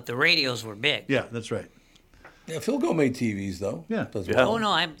small, but the radios were big. Yeah, that's right. Yeah, Philco made TVs though. Yeah. Oh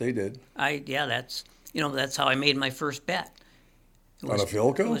no, They did. That's how I made my first bet. On a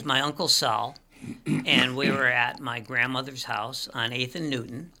Philco? It was my Uncle Sal, and we were at my grandmother's house on 8th and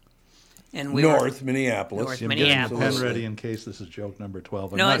Newton. And we North Minneapolis. North I'm Minneapolis. getting the pen ready in case this is joke number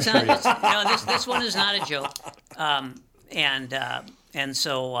 12. I'm No, not it's sure not. yet. This one is not a joke. And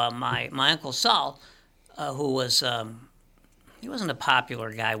so my Uncle Sal, who was he wasn't a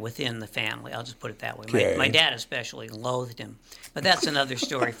popular guy within the family. I'll just put it that way. Okay. My dad especially loathed him, but that's another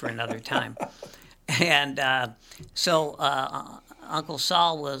story for another time. And so Uncle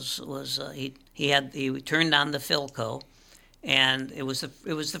Sal he turned on the Philco. And it was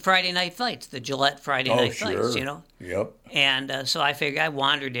the Friday night fights, the Gillette Friday night fights, you know. Yep. And so I figured I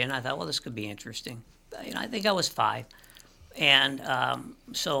wandered in. I thought, well, this could be interesting. I think I was 5, and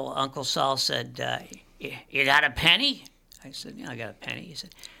so Uncle Sal said, "You got a penny?" I said, "Yeah, I got a penny." He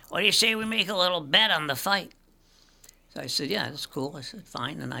said, "What do you say we make a little bet on the fight?" So I said, "Yeah, that's cool." I said,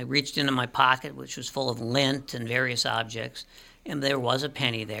 "Fine." And I reached into my pocket, which was full of lint and various objects, and there was a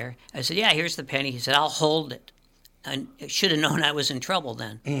penny there. I said, "Yeah, here's the penny." He said, "I'll hold it." I should have known I was in trouble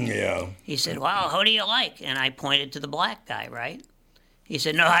then. Yeah. He said, "Well, who do you like?" And I pointed to the black guy, right? He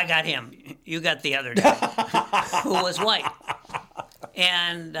said, "No, I got him. You got the other guy," who was white.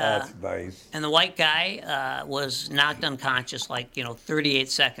 And That's nice. And the white guy was knocked unconscious 38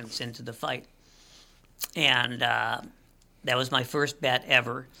 seconds into the fight. And that was my first bet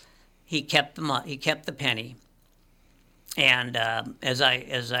ever. He kept the penny. And as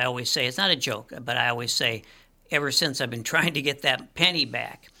I always say, it's not a joke, but I always say, ever since I've been trying to get that penny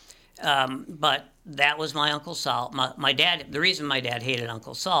back. But that was my Uncle Sal. My dad, the reason my dad hated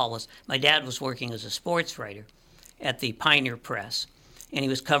Uncle Sal was my dad was working as a sports writer at the Pioneer Press, and he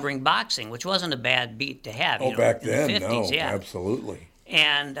was covering boxing, which wasn't a bad beat to have. Back in then, the 50s, no, yeah. absolutely.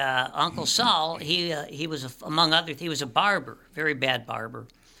 And Uncle Sal, he was, among other things, he was a barber, very bad barber.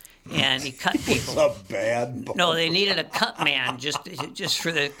 And he cut people. It's a bad barber. No, they needed a cut man just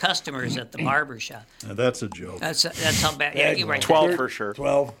for the customers at the barber shop. Now, that's a joke. That's how bad. Yeah, you're right. 12 for sure.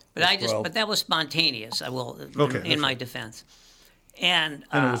 12. But that was spontaneous. I will, in my defense. And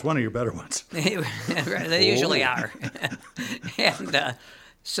it was one of your better ones. they usually are. And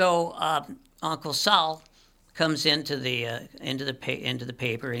so Uncle Sal comes into the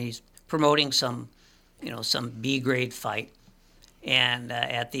paper, and he's promoting some B grade fight. And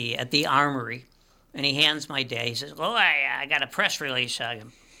at the armory, and he hands my dad. He says, "Oh, I got a press release. I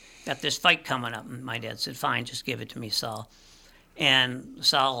got this fight coming up." And my dad said, "Fine, just give it to me, Sal." And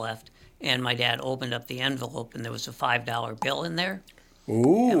Sal left, and my dad opened up the envelope, and there was a $5 bill in there.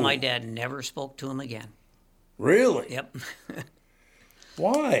 Ooh. And my dad never spoke to him again. Really? Yep.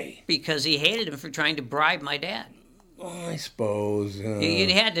 Why? Because he hated him for trying to bribe my dad. Oh, I suppose.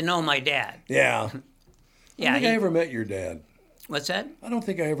 You had to know my dad. Yeah. Yeah. I don't think I ever met your dad. What's that? I don't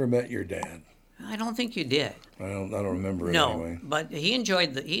think I ever met your dad. I don't think you did. I don't remember it No, anyway. but he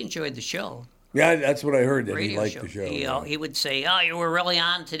enjoyed the show. Yeah, that's what I heard, that he Radio liked show. the show. He would say, "Oh, you were really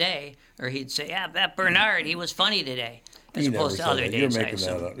on today," or he'd say, "Yeah, that Bernard, he was funny today," as He never opposed to said other that. days. You're making I that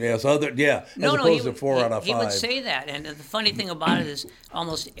assume. up. Yes, as No, opposed to 4 out of 5. He would say that, and the funny thing about it is,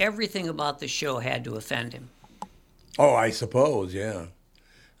 almost everything about the show had to offend him. Oh, I suppose, yeah.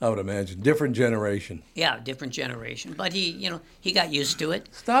 I would imagine. Different generation. Yeah, different generation, but he got used to it.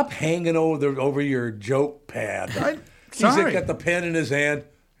 Stop hanging over your joke pad. He's Sorry. got the pen in his hand.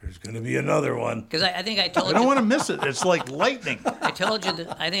 There's going to be another one. Because I think I told I you. don't want to miss it. It's like lightning. I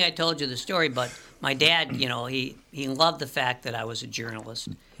think I told you the story, but my dad, he loved the fact that I was a journalist,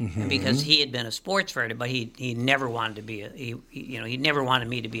 and because he had been a sports writer, but he never wanted to be he never wanted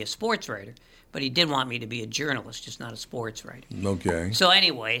me to be a sports writer, but he did want me to be a journalist, just not a sports writer. Okay. So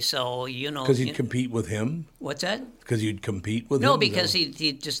anyway, Because you'd compete with him? What's that? Because you'd compete with him? No, because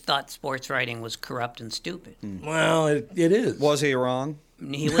he just thought sports writing was corrupt and stupid. Well, it is. Was he wrong?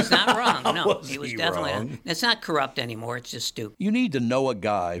 He was not wrong. No, Was he was he definitely wrong? not. It's not corrupt anymore. It's just stupid. You need to know a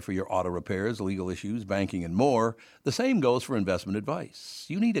guy for your auto repairs, legal issues, banking, and more. The same goes for investment advice.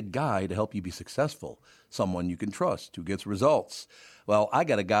 You need a guy to help you be successful, someone you can trust who gets results. Well, I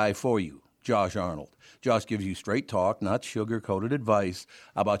got a guy for you, Josh Arnold. Josh gives you straight talk, not sugar-coated advice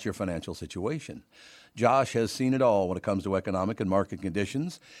about your financial situation. Josh has seen it all when it comes to economic and market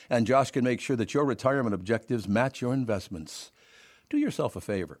conditions, and Josh can make sure that your retirement objectives match your investments. Do yourself a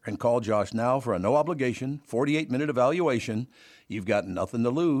favor and call Josh now for a no-obligation, 48-minute evaluation. You've got nothing to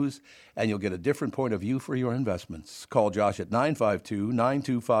lose, and you'll get a different point of view for your investments. Call Josh at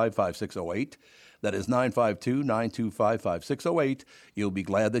 952-925-5608. That is 952-925-5608. You'll be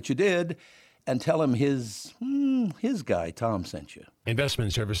glad that you did. And tell him his guy, Tom, sent you.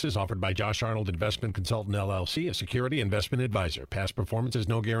 Investment services offered by Josh Arnold Investment Consultant, LLC, a security investment advisor. Past performance is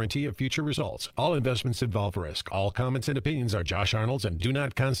no guarantee of future results. All investments involve risk. All comments and opinions are Josh Arnold's and do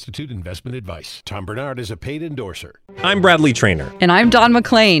not constitute investment advice. Tom Bernard is a paid endorser. I'm Bradley Trainer. And I'm Don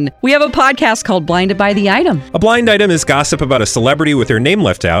McClain. We have a podcast called Blinded by the Item. A blind item is gossip about a celebrity with their name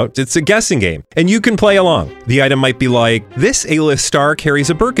left out. It's a guessing game, and you can play along. The item might be like, this A-list star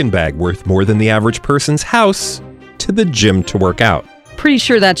carries a Birkin bag worth more than the average person's house to the gym to work out. Pretty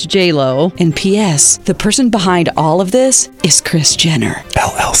sure that's J-Lo. And P.S. the person behind all of this is Kris Jenner,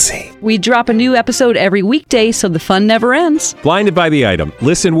 LLC. We drop a new episode every weekday so the fun never ends. Blinded by the Item.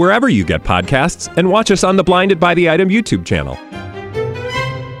 Listen wherever you get podcasts and watch us on the Blinded by the Item YouTube channel.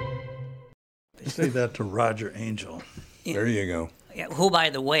 Say that to Roger Angel. There you go. Yeah, who,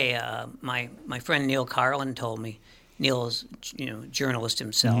 by the way, my friend Neil Carlin told me. Neil is, journalist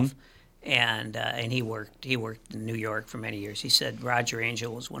himself, and he worked in New York for many years. He said Roger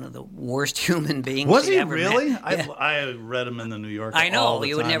Angel was one of the worst human beings. Was he ever really? met. Yeah. I read him in the New Yorker. I know, all the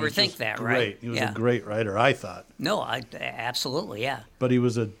you would time. never He's think just that, great. right? He was Yeah. a great writer, I thought. No, absolutely, yeah. But he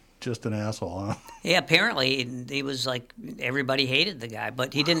was just an asshole, huh? Yeah, apparently he was like, everybody hated the guy,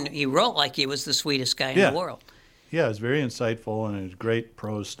 but he didn't. He wrote like he was the sweetest guy in the world. Yeah, it was very insightful and it was great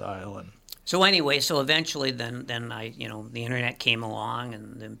prose style. And so anyway, eventually then I, the internet came along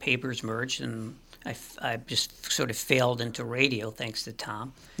and then papers merged, and I just sort of failed into radio thanks to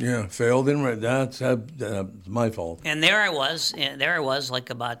Tom. Yeah, failed in radio. That's my fault. And there I was like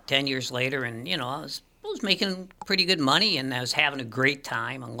about 10 years later, and I was making pretty good money, and I was having a great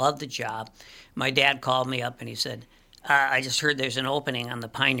time. I loved the job. My dad called me up and he said, I just heard there's an opening on the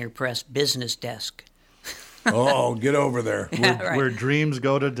Pioneer Press business desk. Oh, get over there. Yeah, right. Where dreams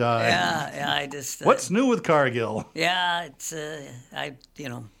go to die. Yeah, I just... What's new with Cargill? Yeah, it's, I'd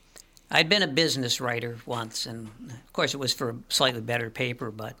been a business writer once, and of course it was for a slightly better paper,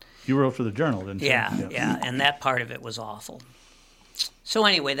 but... You wrote for the Journal, didn't you? Yeah, and that part of it was awful. So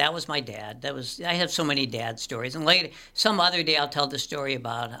anyway, that was my dad. I have so many dad stories, and later, some other day, I'll tell the story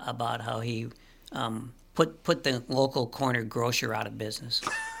about how he put the local corner grocer out of business.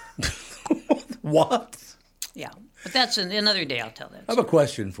 What? Yeah, but that's another day. I'll tell that. I have a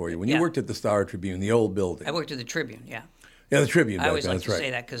question for you. When you worked at the Star Tribune, the old building. I worked at the Tribune. Yeah. Yeah, the Tribune. I always like that's to right.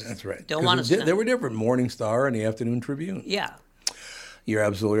 say that because that's right. Don't want to. They were different. Morning Star and the Afternoon Tribune. Yeah. You're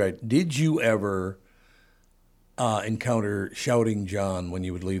absolutely right. Did you ever encounter Shouting John when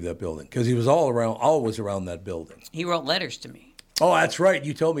you would leave that building? Because he was always around that building. He wrote letters to me. Oh, that's right.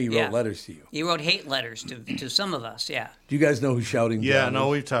 You told me he wrote letters to you. He wrote hate letters to some of us. Yeah. Do you guys know who Shouting John is? Yeah, no,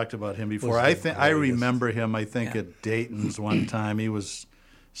 we've talked about him before. I remember him. I think at Dayton's one time he was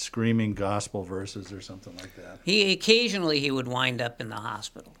screaming gospel verses or something like that. He occasionally would wind up in the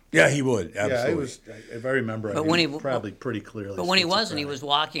hospital. Yeah, he would. Absolutely. Yeah, if I remember, but probably pretty clearly. But when he wasn't, he was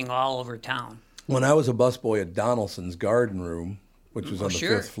walking all over town. When I was a busboy at Donaldson's garden room, which was on the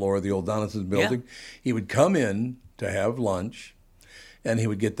fifth floor of the old Donaldson's building, he would come in to have lunch, and he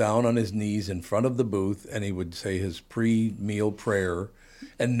would get down on his knees in front of the booth, and he would say his pre-meal prayer,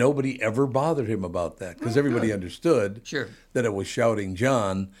 and nobody ever bothered him about that because everybody understood that it was Shouting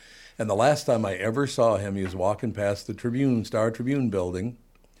John. And the last time I ever saw him, he was walking past the Star Tribune building.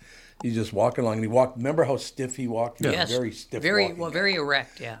 He's just walking along, and he walked. Remember how stiff he walked? Yes, very stiff. Very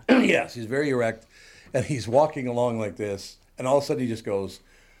erect. Yeah. Yes, he's very erect, and he's walking along like this, and all of a sudden he just goes,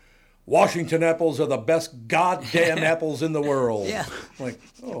 "Washington apples are the best goddamn apples in the world." Yeah. Like,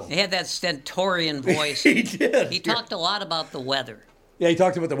 oh. He had that stentorian voice. He did. He talked a lot about the weather. Yeah, he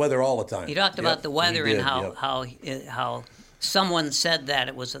talked about the weather all the time. He talked about the weather and how someone said that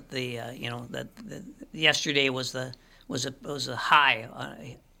it was that yesterday was a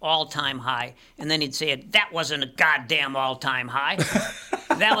high, all-time high, and then he'd say that wasn't a goddamn all-time high.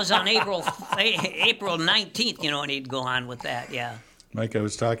 That was on April 19th, and he'd go on with that. Yeah. Mike, I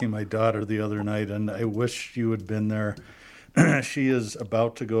was talking to my daughter the other night, and I wish you had been there. she is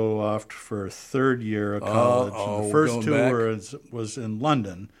about to go off for a third year of college. And the first two was in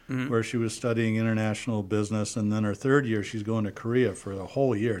London, where she was studying international business, and then her third year she's going to Korea for the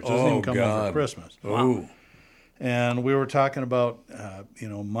whole year. It doesn't even come over Christmas. Wow. And we were talking about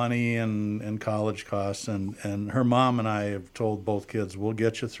money and college costs, and her mom and I have told both kids, we'll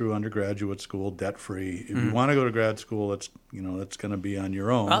get you through undergraduate school debt free. If you want to go to grad school, it's going to be on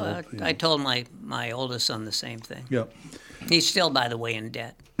your own. Well, I told my oldest son the same thing. Yep. He's still, by the way, in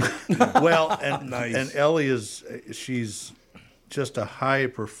debt. Well, and Nice. and Ellie she's just a high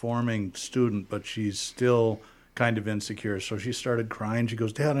performing student, but she's still kind of insecure. So she started crying. She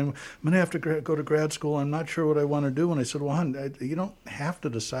goes, Dad, I'm going to have to go to grad school. I'm not sure what I want to do. And I said, well, hon, you don't have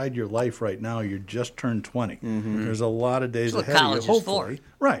to decide your life right now. You just turned 20. There's a lot of days That's what ahead of college you, is for. hopefully.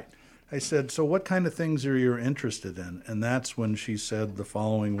 Right. I said, so what kind of things are you interested in? And that's when she said the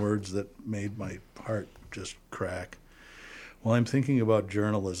following words that made my heart just crack. Well, I'm thinking about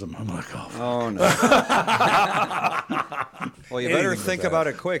journalism. I'm like, oh no. Well, you better think about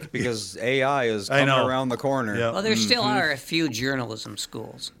it quick because AI is coming around the corner. Yep. Well, there still are a few journalism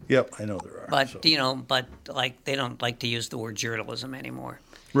schools. Yep, I know there are. But like they don't like to use the word journalism anymore.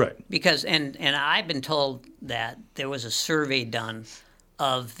 Right. Because and I've been told that there was a survey done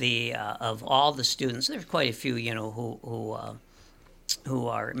of all the students. There's quite a few, who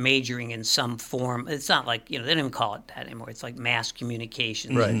are majoring in some form. It's not like, they don't even call it that anymore. It's like mass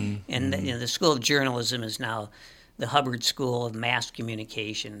communications. Right. And the School of Journalism is now the Hubbard School of Mass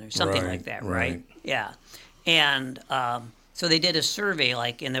Communication or something like that, right? Yeah. And so they did a survey,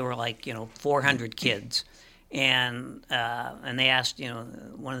 and there were 400 kids. And they asked,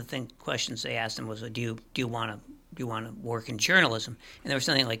 one of the questions they asked them was, do you want to work in journalism? And there was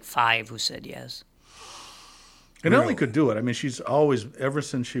something like 5 who said yes. And Ellie could do it. I mean, she's always, ever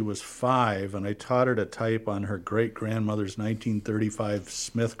since she was 5, and I taught her to type on her great-grandmother's 1935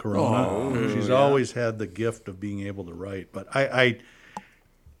 Smith Corona. She's always had the gift of being able to write. But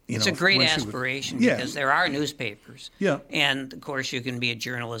it's a great aspiration because there are newspapers. Yeah. And, of course, you can be a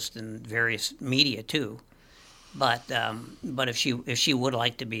journalist in various media, too. But if she would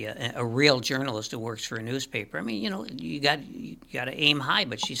like to be a real journalist who works for a newspaper, I mean, you got to aim high.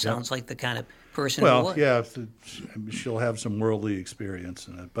 But she sounds like the kind of person who would. Yeah, she'll have some worldly experience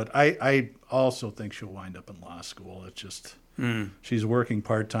in it. But I also think she'll wind up in law school. It's just she's working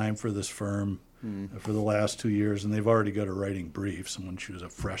part-time for this firm for the last 2 years, and they've already got her writing briefs when she was a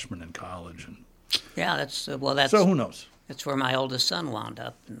freshman in college. And yeah, that's so who knows? That's where my oldest son wound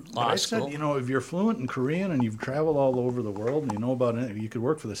up in law school. I said, if you're fluent in Korean and you've traveled all over the world and you know about it, you could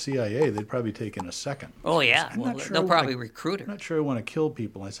work for the CIA. They'd probably take in a second. Oh, yeah. They'll probably recruit her. I'm not sure I want to kill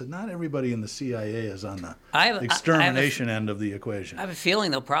people. I said, not everybody in the CIA is on the extermination end of the equation. I have a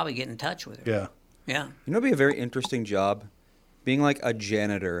feeling they'll probably get in touch with her. Yeah. Yeah. It'd be a very interesting job, being like a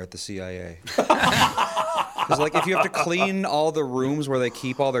janitor at the CIA. Because, if you have to clean all the rooms where they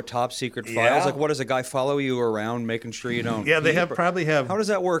keep all their top secret files, what does a guy follow you around making sure you don't? Yeah, they probably have. How does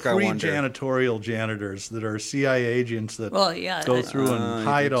that work? I wonder. Pre-janitorial janitors that are CIA agents that go through and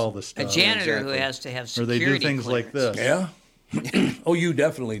hide all the stuff. A janitor who has to have security. Or they do things like this. Yeah. Oh, you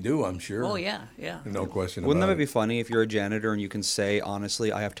definitely do, I'm sure. Oh, yeah. No question Wouldn't about that be funny if you're a janitor and you can say,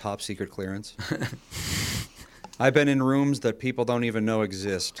 honestly, I have top secret clearance? I've been in rooms that people don't even know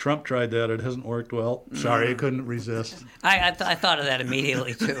exist. Trump tried that. It hasn't worked well. Sorry, I couldn't resist. I thought of that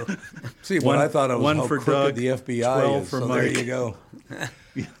immediately, too. See, what I thought of was how for crooked Doug, the FBI is. for So Mike. there you go.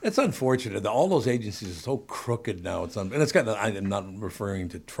 It's unfortunate. All those agencies are so crooked now. And it's got. I'm not referring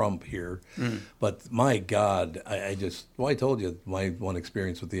to Trump here, but my God, I told you my one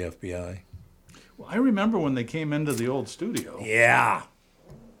experience with the FBI. Well, I remember when they came into the old studio. Yeah.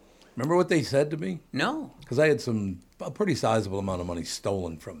 Remember what they said to me? No. Because I had a pretty sizable amount of money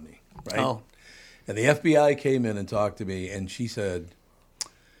stolen from me, right? Oh. And the FBI came in and talked to me, and she said,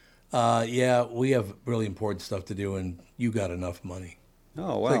 yeah, we have really important stuff to do, and you got enough money.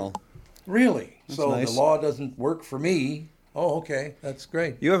 Oh, well. Really? That's so nice. the law doesn't work for me? Oh, okay. That's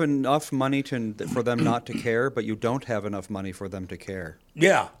great. You have enough money for them not to care, but you don't have enough money for them to care.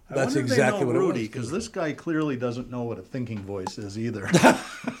 Yeah, I that's wonder if exactly they know what Rudy, it was. because this guy clearly doesn't know what a thinking voice is either.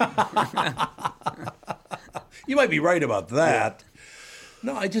 You might be right about that.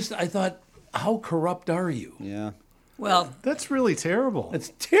 No, I thought, how corrupt are you? Yeah. Well, that's really terrible.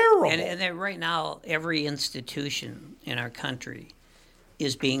 It's terrible. And right now, every institution in our country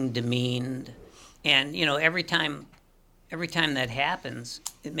is being demeaned. And, every time that happens,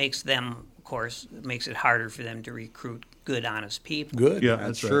 it makes them, of course, it makes it harder for them to recruit good, honest people. Good. Yeah,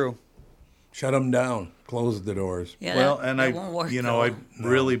 That's right. true. Shut them down. Close the doors. Yeah, Well, that, and that won't work, I though.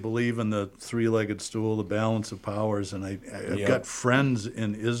 really believe in the three-legged stool, the balance of powers, and I've got friends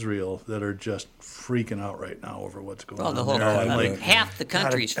in Israel that are just freaking out right now over what's going on the whole there. country. I'm I mean, half the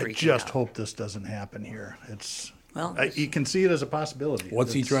country's I freaking just out. hope this doesn't happen here. It's Well, you can see it as a possibility.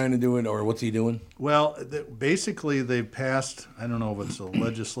 What's he trying to do, or what's he doing? Well, basically, they've passed. I don't know if it's a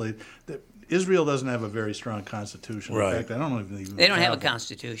legislate. Israel doesn't have a very strong constitution. Right. In fact, I don't know if they even they don't have a one.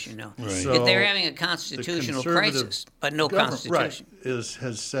 constitution, no. Right. So They're having a the constitutional conservative crisis, but no government- constitution. Right,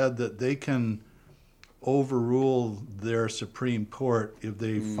 has said that they can overrule their Supreme Court if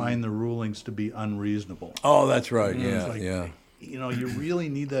they find the rulings to be unreasonable. Oh, that's right. Yeah, Like, yeah. You know, you really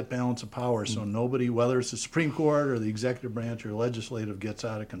need that balance of power so nobody, whether it's the Supreme Court or the executive branch or legislative, gets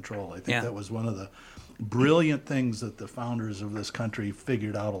out of control. I think that was one of the brilliant things that the founders of this country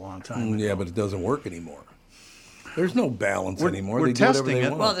figured out a long time ago. Yeah, but it doesn't work anymore. There's no balance anymore. we're They do whatever testing they it.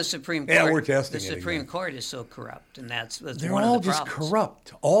 want. Well, the Supreme Court. Yeah, we're testing The it Supreme again. Court is so corrupt, and that's They're one all of the just problems.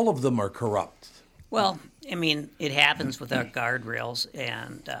 corrupt. All of them are corrupt. Well, I mean, it happens with our guardrails,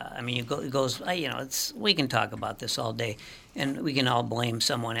 and I mean, it goes. We can talk about this all day, and we can all blame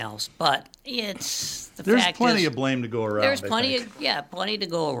someone else, but There's plenty of blame to go around. There's I plenty think. plenty to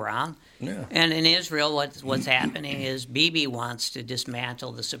go around. Yeah. And in Israel, what's happening is Bibi wants to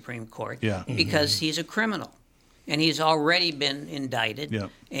dismantle the Supreme Court because he's a criminal. And he's already been indicted. Yeah.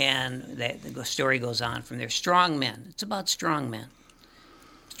 And the story goes on from there. Strong men. It's about strong men.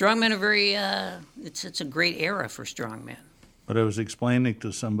 Strong men are very, it's a great era for strong men. But I was explaining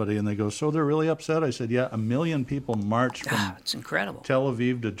to somebody, and they go, "So they're really upset?" I said, "Yeah, 1 million people marched from It's incredible. Tel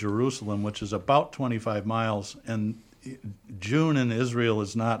Aviv to Jerusalem, which is about 25 miles, and June in Israel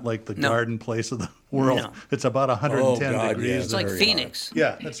is not like the garden place of the world. No. It's about 110 God, degrees. yeah, It's like Phoenix.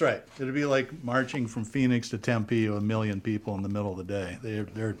 Yeah, that's right. It'd be like marching from Phoenix to Tempe, 1 million people in the middle of the day.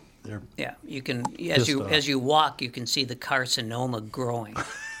 They're Yeah, you can Pissed off. as you walk, you can see the carcinoma growing.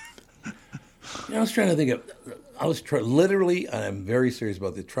 I was trying to think of. Literally, I'm very serious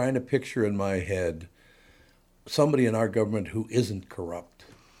about this. Trying to picture in my head somebody in our government who isn't corrupt.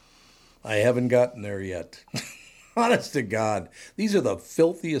 I haven't gotten there yet. Honest to God, these are the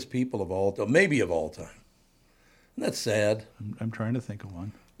filthiest people of all time, maybe of all time. And that's sad. I'm trying to think of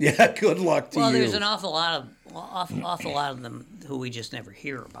one. Yeah, good luck to you. Well, there's an awful lot of them who we just never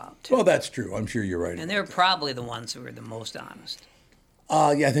hear about. Well, that's true. I'm sure you're right. And they're probably the ones who are the most honest.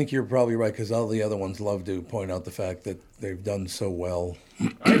 Yeah, I think you're probably right because all the other ones love to point out the fact that they've done so well.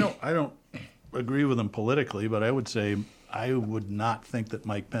 I don't agree with them politically, but I would say I would not think that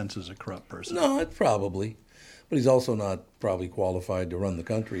Mike Pence is a corrupt person. No, it's probably. But he's also not probably qualified to run the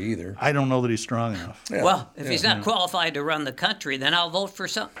country either. I don't know that he's strong enough. Yeah. Well, if he's not qualified to run the country, then I'll vote for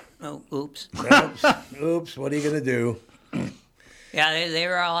some. Oh, oops. Oops, what are you going to do? Yeah,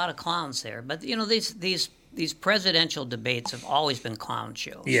 there are a lot of clowns there. But, these presidential debates have always been clown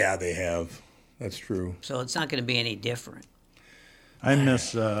shows. Yeah, they have. That's true. So it's not going to be any different. I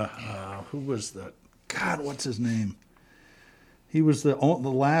miss, who was that? God, what's his name? He was the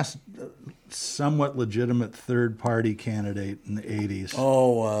last somewhat legitimate third-party candidate in the 80s.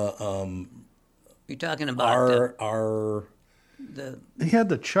 Oh, You're talking about he had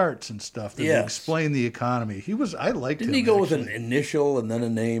the charts and stuff that Yes. explained the economy. I liked him. didn't he go with actually. an initial and then a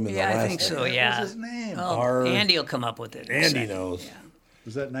name and the I last think so, name? yeah. What was his name? Oh, Andy will come up with it. in a Andy second. knows. Yeah.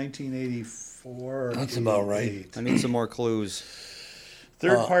 Was that 1984 or That's about right. 88? I need some more clues.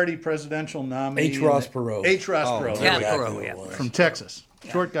 Third-party presidential nominee. H. Ross Perot. H. Ross Perot. Yeah, there we go. Perot, yeah. From Texas.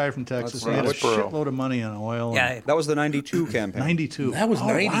 Short guy from Texas. He had a Ross Perot. shitload of money on oil. Yeah, That was the 92 campaign. 92. That was Oh,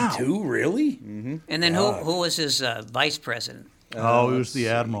 wow. 92, really? and then who was his vice president? Oh, he was the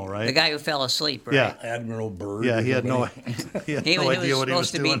admiral, right? The guy who fell asleep, right? Yeah. Admiral Byrd. Yeah, he or had no, somebody. he had He no was idea what he was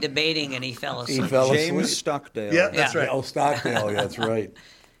supposed to doing. be debating, and he fell asleep. He fell James asleep. Stockdale. Yeah, that's Yeah. right. Oh, Stockdale, yeah, that's right.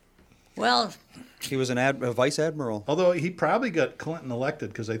 Well, He was a vice admiral. Although he probably got Clinton elected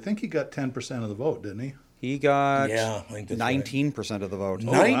because I think he got 10% of the vote, didn't he? He got Yeah, I think that's 19% of the vote.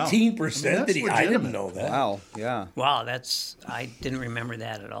 wow. 19%? I mean, Did he? that's I didn't legitimate. know that. Wow, yeah. wow, I didn't remember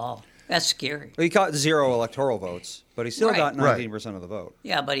that at all. That's scary. He got 0 electoral votes, but he still Right. got Right. 19% of the vote.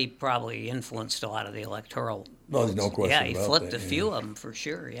 Yeah, but he probably influenced a lot of the electoral. No, there's no votes. question Yeah, he about flipped that, a few of them for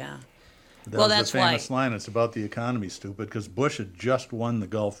sure. Yeah. That Well, was that's the why- famous line. It's about the economy, stupid, because Bush had just won the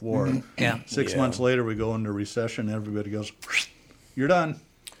Gulf War. Yeah. 6 Yeah. months later, we go into recession. Everybody goes, "You're done."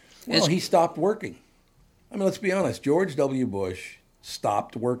 Well, he stopped working. I mean, let's be honest. George W. Bush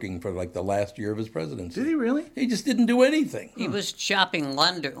stopped working for like the last year of his presidency. Did he really? He just didn't do anything. He was chopping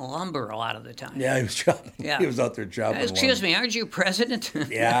lumber a lot of the time. Yeah, he was chopping. Yeah. He was out there chopping. Excuse me, aren't you president?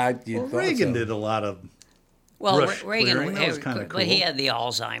 Yeah, you Well, thought Reagan so. did a lot of Well, brush Reagan, clearing, that was kinda but he cool. had the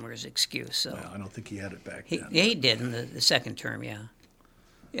Alzheimer's excuse. So Well, I don't think he had it back he, then. he did in the second term, yeah.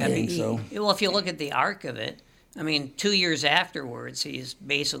 I think so. Well, if you look at the arc of it, I mean, 2 years afterwards, he's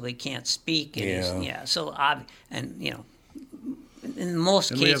basically can't speak. And Yeah. So, and in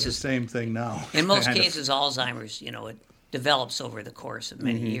most And we have the cases, same thing now. in most kind of. cases, Alzheimer's, it develops over the course of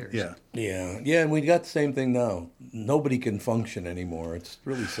many years. Yeah. Yeah, and we got the same thing now. Nobody can function anymore. It's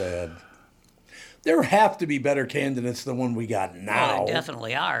really sad. There have to be better candidates than one we got now. Well, they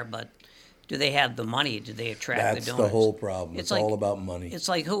definitely are, but do they have the money? Do they attract That's the donors? the whole problem. It's all about money. It's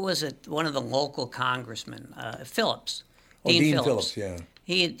like, who was it? One of the local congressmen, Phillips. Dean Phillips, yeah.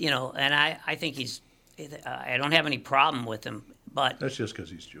 He, and I think I don't have any problem with him, but That's just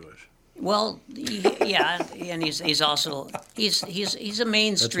because he's Jewish. well, yeah, and he's also he's a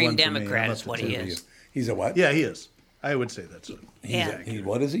mainstream one for me. I'm Democrat, up is to what two he of is. He's a what? Yeah, he is. I would say that's a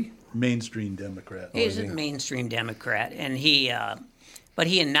What is he? mainstream Democrat. He's a mainstream Democrat, and but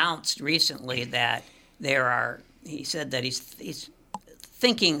he announced recently that he said that he's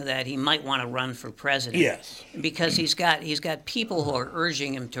thinking that he might want to run for president. Yes. Because he's got people who are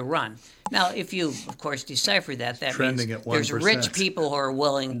urging him to run. Now, if you, of course, decipher that Trending means at there's 1%. rich people who are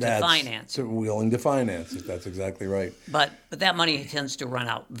willing to finance it. Willing to finance it. That's exactly right. But that money tends to run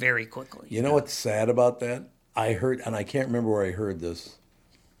out very quickly. You know what's sad about that? I heard, and I can't remember where I heard this.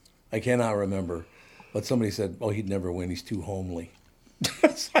 I cannot remember. But somebody said, oh, he'd never win. He's too homely.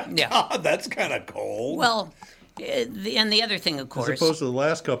 Yeah. God, that's kind of cold. Well, and the other thing, of course. As opposed to the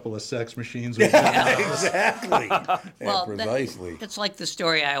last couple of sex machines. We've Exactly. Well, precisely. It's like the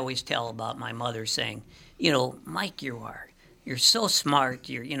story I always tell about my mother saying, Mike, you're so smart.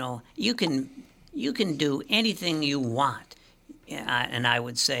 You can do anything you want. And I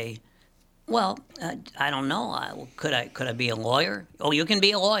would say, well, I don't know. Could I be a lawyer? Oh, you can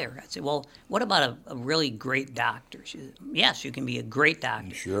be a lawyer. I'd say, well, what about a really great doctor? She said, yes, you can be a great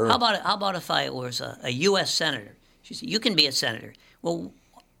doctor. Sure. How about if I was a U.S. senator? She said, you can be a senator. Well,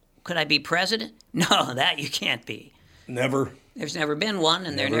 could I be president? No, that you can't be. Never. There's never been one,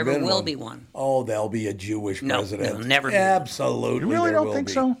 and there never been will one. be one. Oh, there'll be a Jewish president. No, never be. Absolutely. You really there don't will think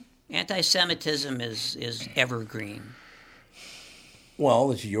be. so? Anti-Semitism is evergreen.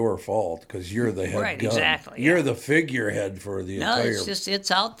 Well, it's your fault because you're the head Right, gun. exactly, You're yeah. the figurehead for the No, entire. it's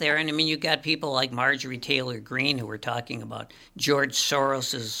out there, and I mean, you've got people like Marjorie Taylor Greene who were talking about George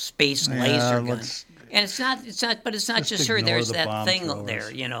Soros's space laser gun, and it's not, but it's not just her. ignore There's the that bomb thing throwers. there,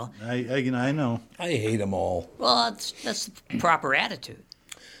 I know. I hate them all. Well, that's the proper attitude.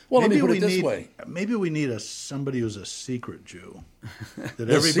 Well, Maybe let me put we it this need way. maybe we need somebody who's a secret Jew that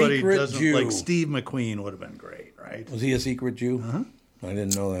everybody secret doesn't Jew. like. Steve McQueen would have been great, right? Was he a secret Jew? Uh-huh. I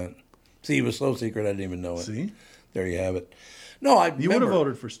didn't know that. See, he was so secret I didn't even know it. See, there you have it. No, you would have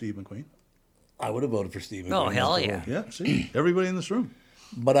voted for Steve McQueen. I would have voted for Steve McQueen. Oh, hell yeah. Yeah, see, everybody in this room.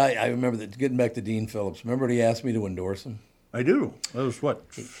 But I remember that. Getting back to Dean Phillips. Remember when he asked me to endorse him? I do. That was what,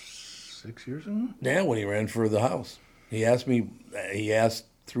 6 years ago? Yeah, when he ran for the House, he asked me. He asked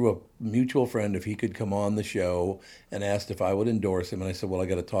through a mutual friend if he could come on the show and asked if I would endorse him. And I said, well, I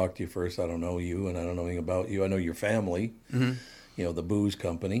got to talk to you first. I don't know you, and I don't know anything about you. I know your family. Mm-hmm. The booze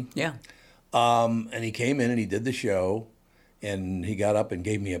company. Yeah. And he came in and he did the show, and he got up and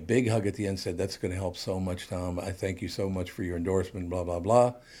gave me a big hug at the end. Said, "That's going to help so much, Tom. I thank you so much for your endorsement." Blah blah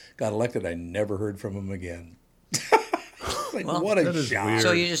blah. Got elected. I never heard from him again. What a shock!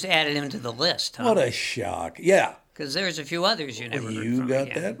 So you just added him to the list, huh? What a shock! Yeah. Because there's a few others you never heard from. You got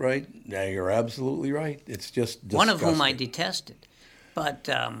again. that right. Yeah, you're absolutely right. It's just disgusting. One of whom I detested, but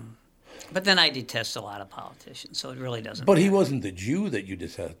then I detest a lot of politicians, so it really doesn't. But matter. he wasn't the Jew that you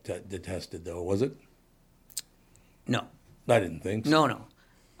detested, though, was it? No. I didn't think so. No.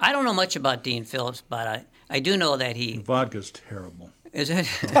 I don't know much about Dean Phillips, but I do know that he. Vodka's terrible. Is it?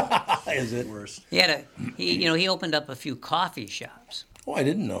 Is it worse? He opened up a few coffee shops. Oh, I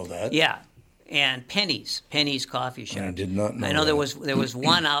didn't know that. Yeah, and Penny's coffee shop. I did not know. I know that. there was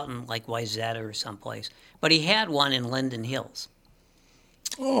one out in like Wayzata or someplace, but he had one in Linden Hills.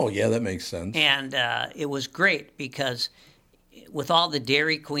 Oh yeah, that makes sense. And it was great because with all the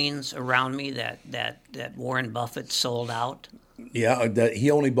Dairy Queens around me that Warren Buffett sold out. Yeah, he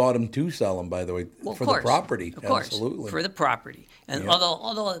only bought them to sell them, by the way, for the property. Of course, absolutely. for the property. And Yeah.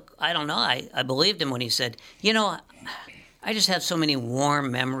 although I don't know, I believed him when he said, I just have so many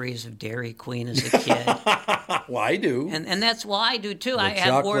warm memories of Dairy Queen as a kid. Well, I do. And that's why I do too. The I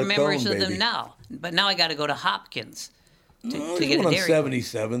have warm chocolate memories cone, of them baby. now. But now I got to go to Hopkins to There's get a one on Dairy Queen.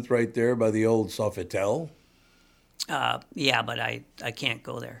 77th right there by the old Sofitel. Yeah, but I can't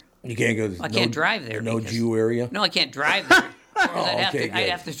go there. You can't go. I can't drive there. No because- Jew area. No, I can't drive there. Because okay, I'd good.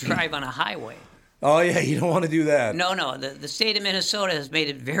 have to drive on a highway. Oh, yeah, you don't want to do that. No. The state of Minnesota has made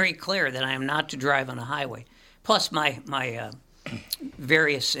it very clear that I am not to drive on a highway. Plus my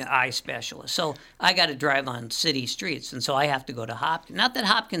various eye specialists. So I got to drive on city streets, and so I have to go to Hopkins. Not that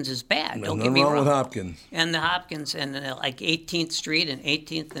Hopkins is bad. Don't get me wrong. Nothing wrong with Hopkins. And the Hopkins and like 18th Street and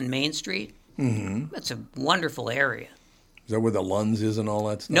 18th and Main Street. Mm-hmm. That's a wonderful area. Is that where the Lunds is and all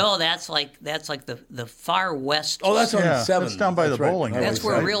that stuff? No, that's like the far west. Oh, that's on 7th. That's down by the bowling. That's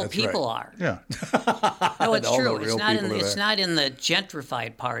where real people are. Yeah. No, it's All the true. real people are It's there. not in the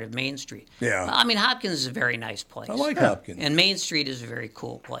gentrified part of Main Street. Yeah. Well, I mean, Hopkins is a very nice place. I like Hopkins. And Main Street is a very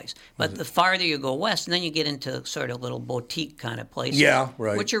cool place. But the farther you go west, and then you get into sort of little boutique kind of places. Yeah,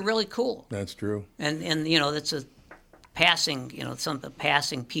 right. Which are really cool. That's true. And that's a passing,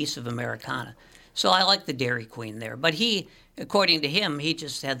 passing piece of Americana. So I like the Dairy Queen there. But according to him, he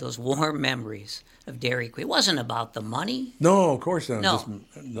just had those warm memories of Dairy Queen. It wasn't about the money. No, of course not.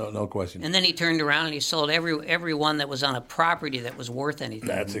 No. No question. And then he turned around and he sold every one that was on a property that was worth anything.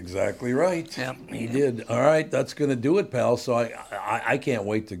 That's exactly right. Yep. He did. All right, that's going to do it, pal. So I can't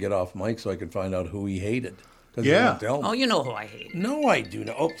wait to get off Mike so I can find out who he hated. Yeah. Oh, you know who I hate. No, I do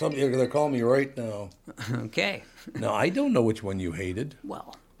not. Oh, they're calling me right now. Okay. No, I don't know which one you hated.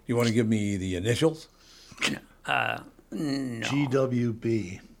 Well. You want to give me the initials? No.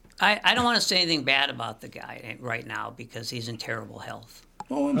 GWB. I don't want to say anything bad about the guy right now because he's in terrible health.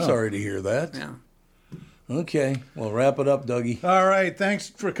 Oh, I'm sorry to hear that. Yeah. Okay. Well, wrap it up, Dougie. All right. Thanks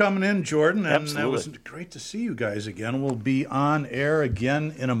for coming in, Jordan. And Absolutely. it was great to see you guys again. We'll be on air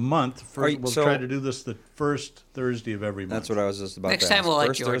again in a month. We'll try to do this the first Thursday of every month. That's what I was just about Next to ask. time we'll let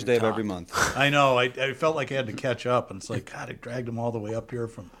First Jordan Thursday talk. of every month. I know. I felt like I had to catch up. And it's like, God, I dragged him all the way up here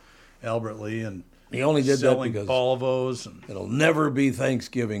from Albert Lee and He only did that selling because Volvos. And it'll never be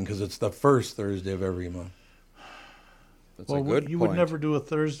Thanksgiving because it's the first Thursday of every month. That's well, a good you point. would never do a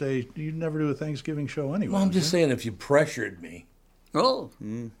Thursday. You'd never do a Thanksgiving show anyway. Well, I'm would just you? saying if you pressured me, Oh.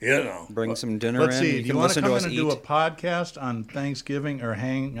 you know. Bring some dinner Let's in. see. You Do you can want to listen come to in us and eat. do a podcast on Thanksgiving or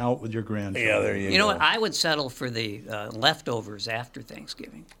hang out with your grandchildren? Yeah, there you go. You know what? I would settle for the leftovers after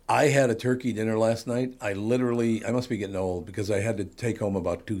Thanksgiving. I had a turkey dinner last night. I must be getting old because I had to take home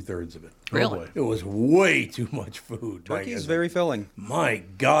about 2/3 of it. Really? boy. It was way too much food. Turkey is very filling. My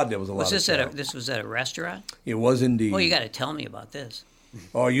God, there was a lot Was of this stuff. this was at a restaurant? It was indeed. Well, you got to tell me about this.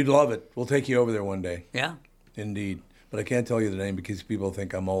 Oh, you'd love it. We'll take you over there one day. Yeah. Indeed. But I can't tell you the name because people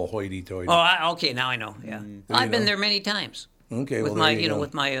think I'm all hoity-toity. Oh, okay. Now I know. Yeah. I've been there many times. Okay, With well, my, there you go.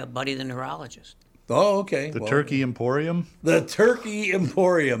 with my buddy, the neurologist. Oh, okay. The Well, Turkey Emporium. The Turkey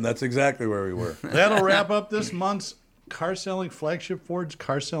Emporium. That's exactly where we were. That'll wrap up this month's Car Selling Flagship Ford's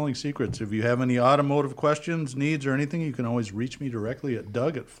Car Selling Secrets. If you have any automotive questions, needs, or anything, you can always reach me directly at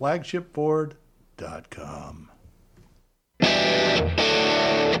Doug@flagshipford.com.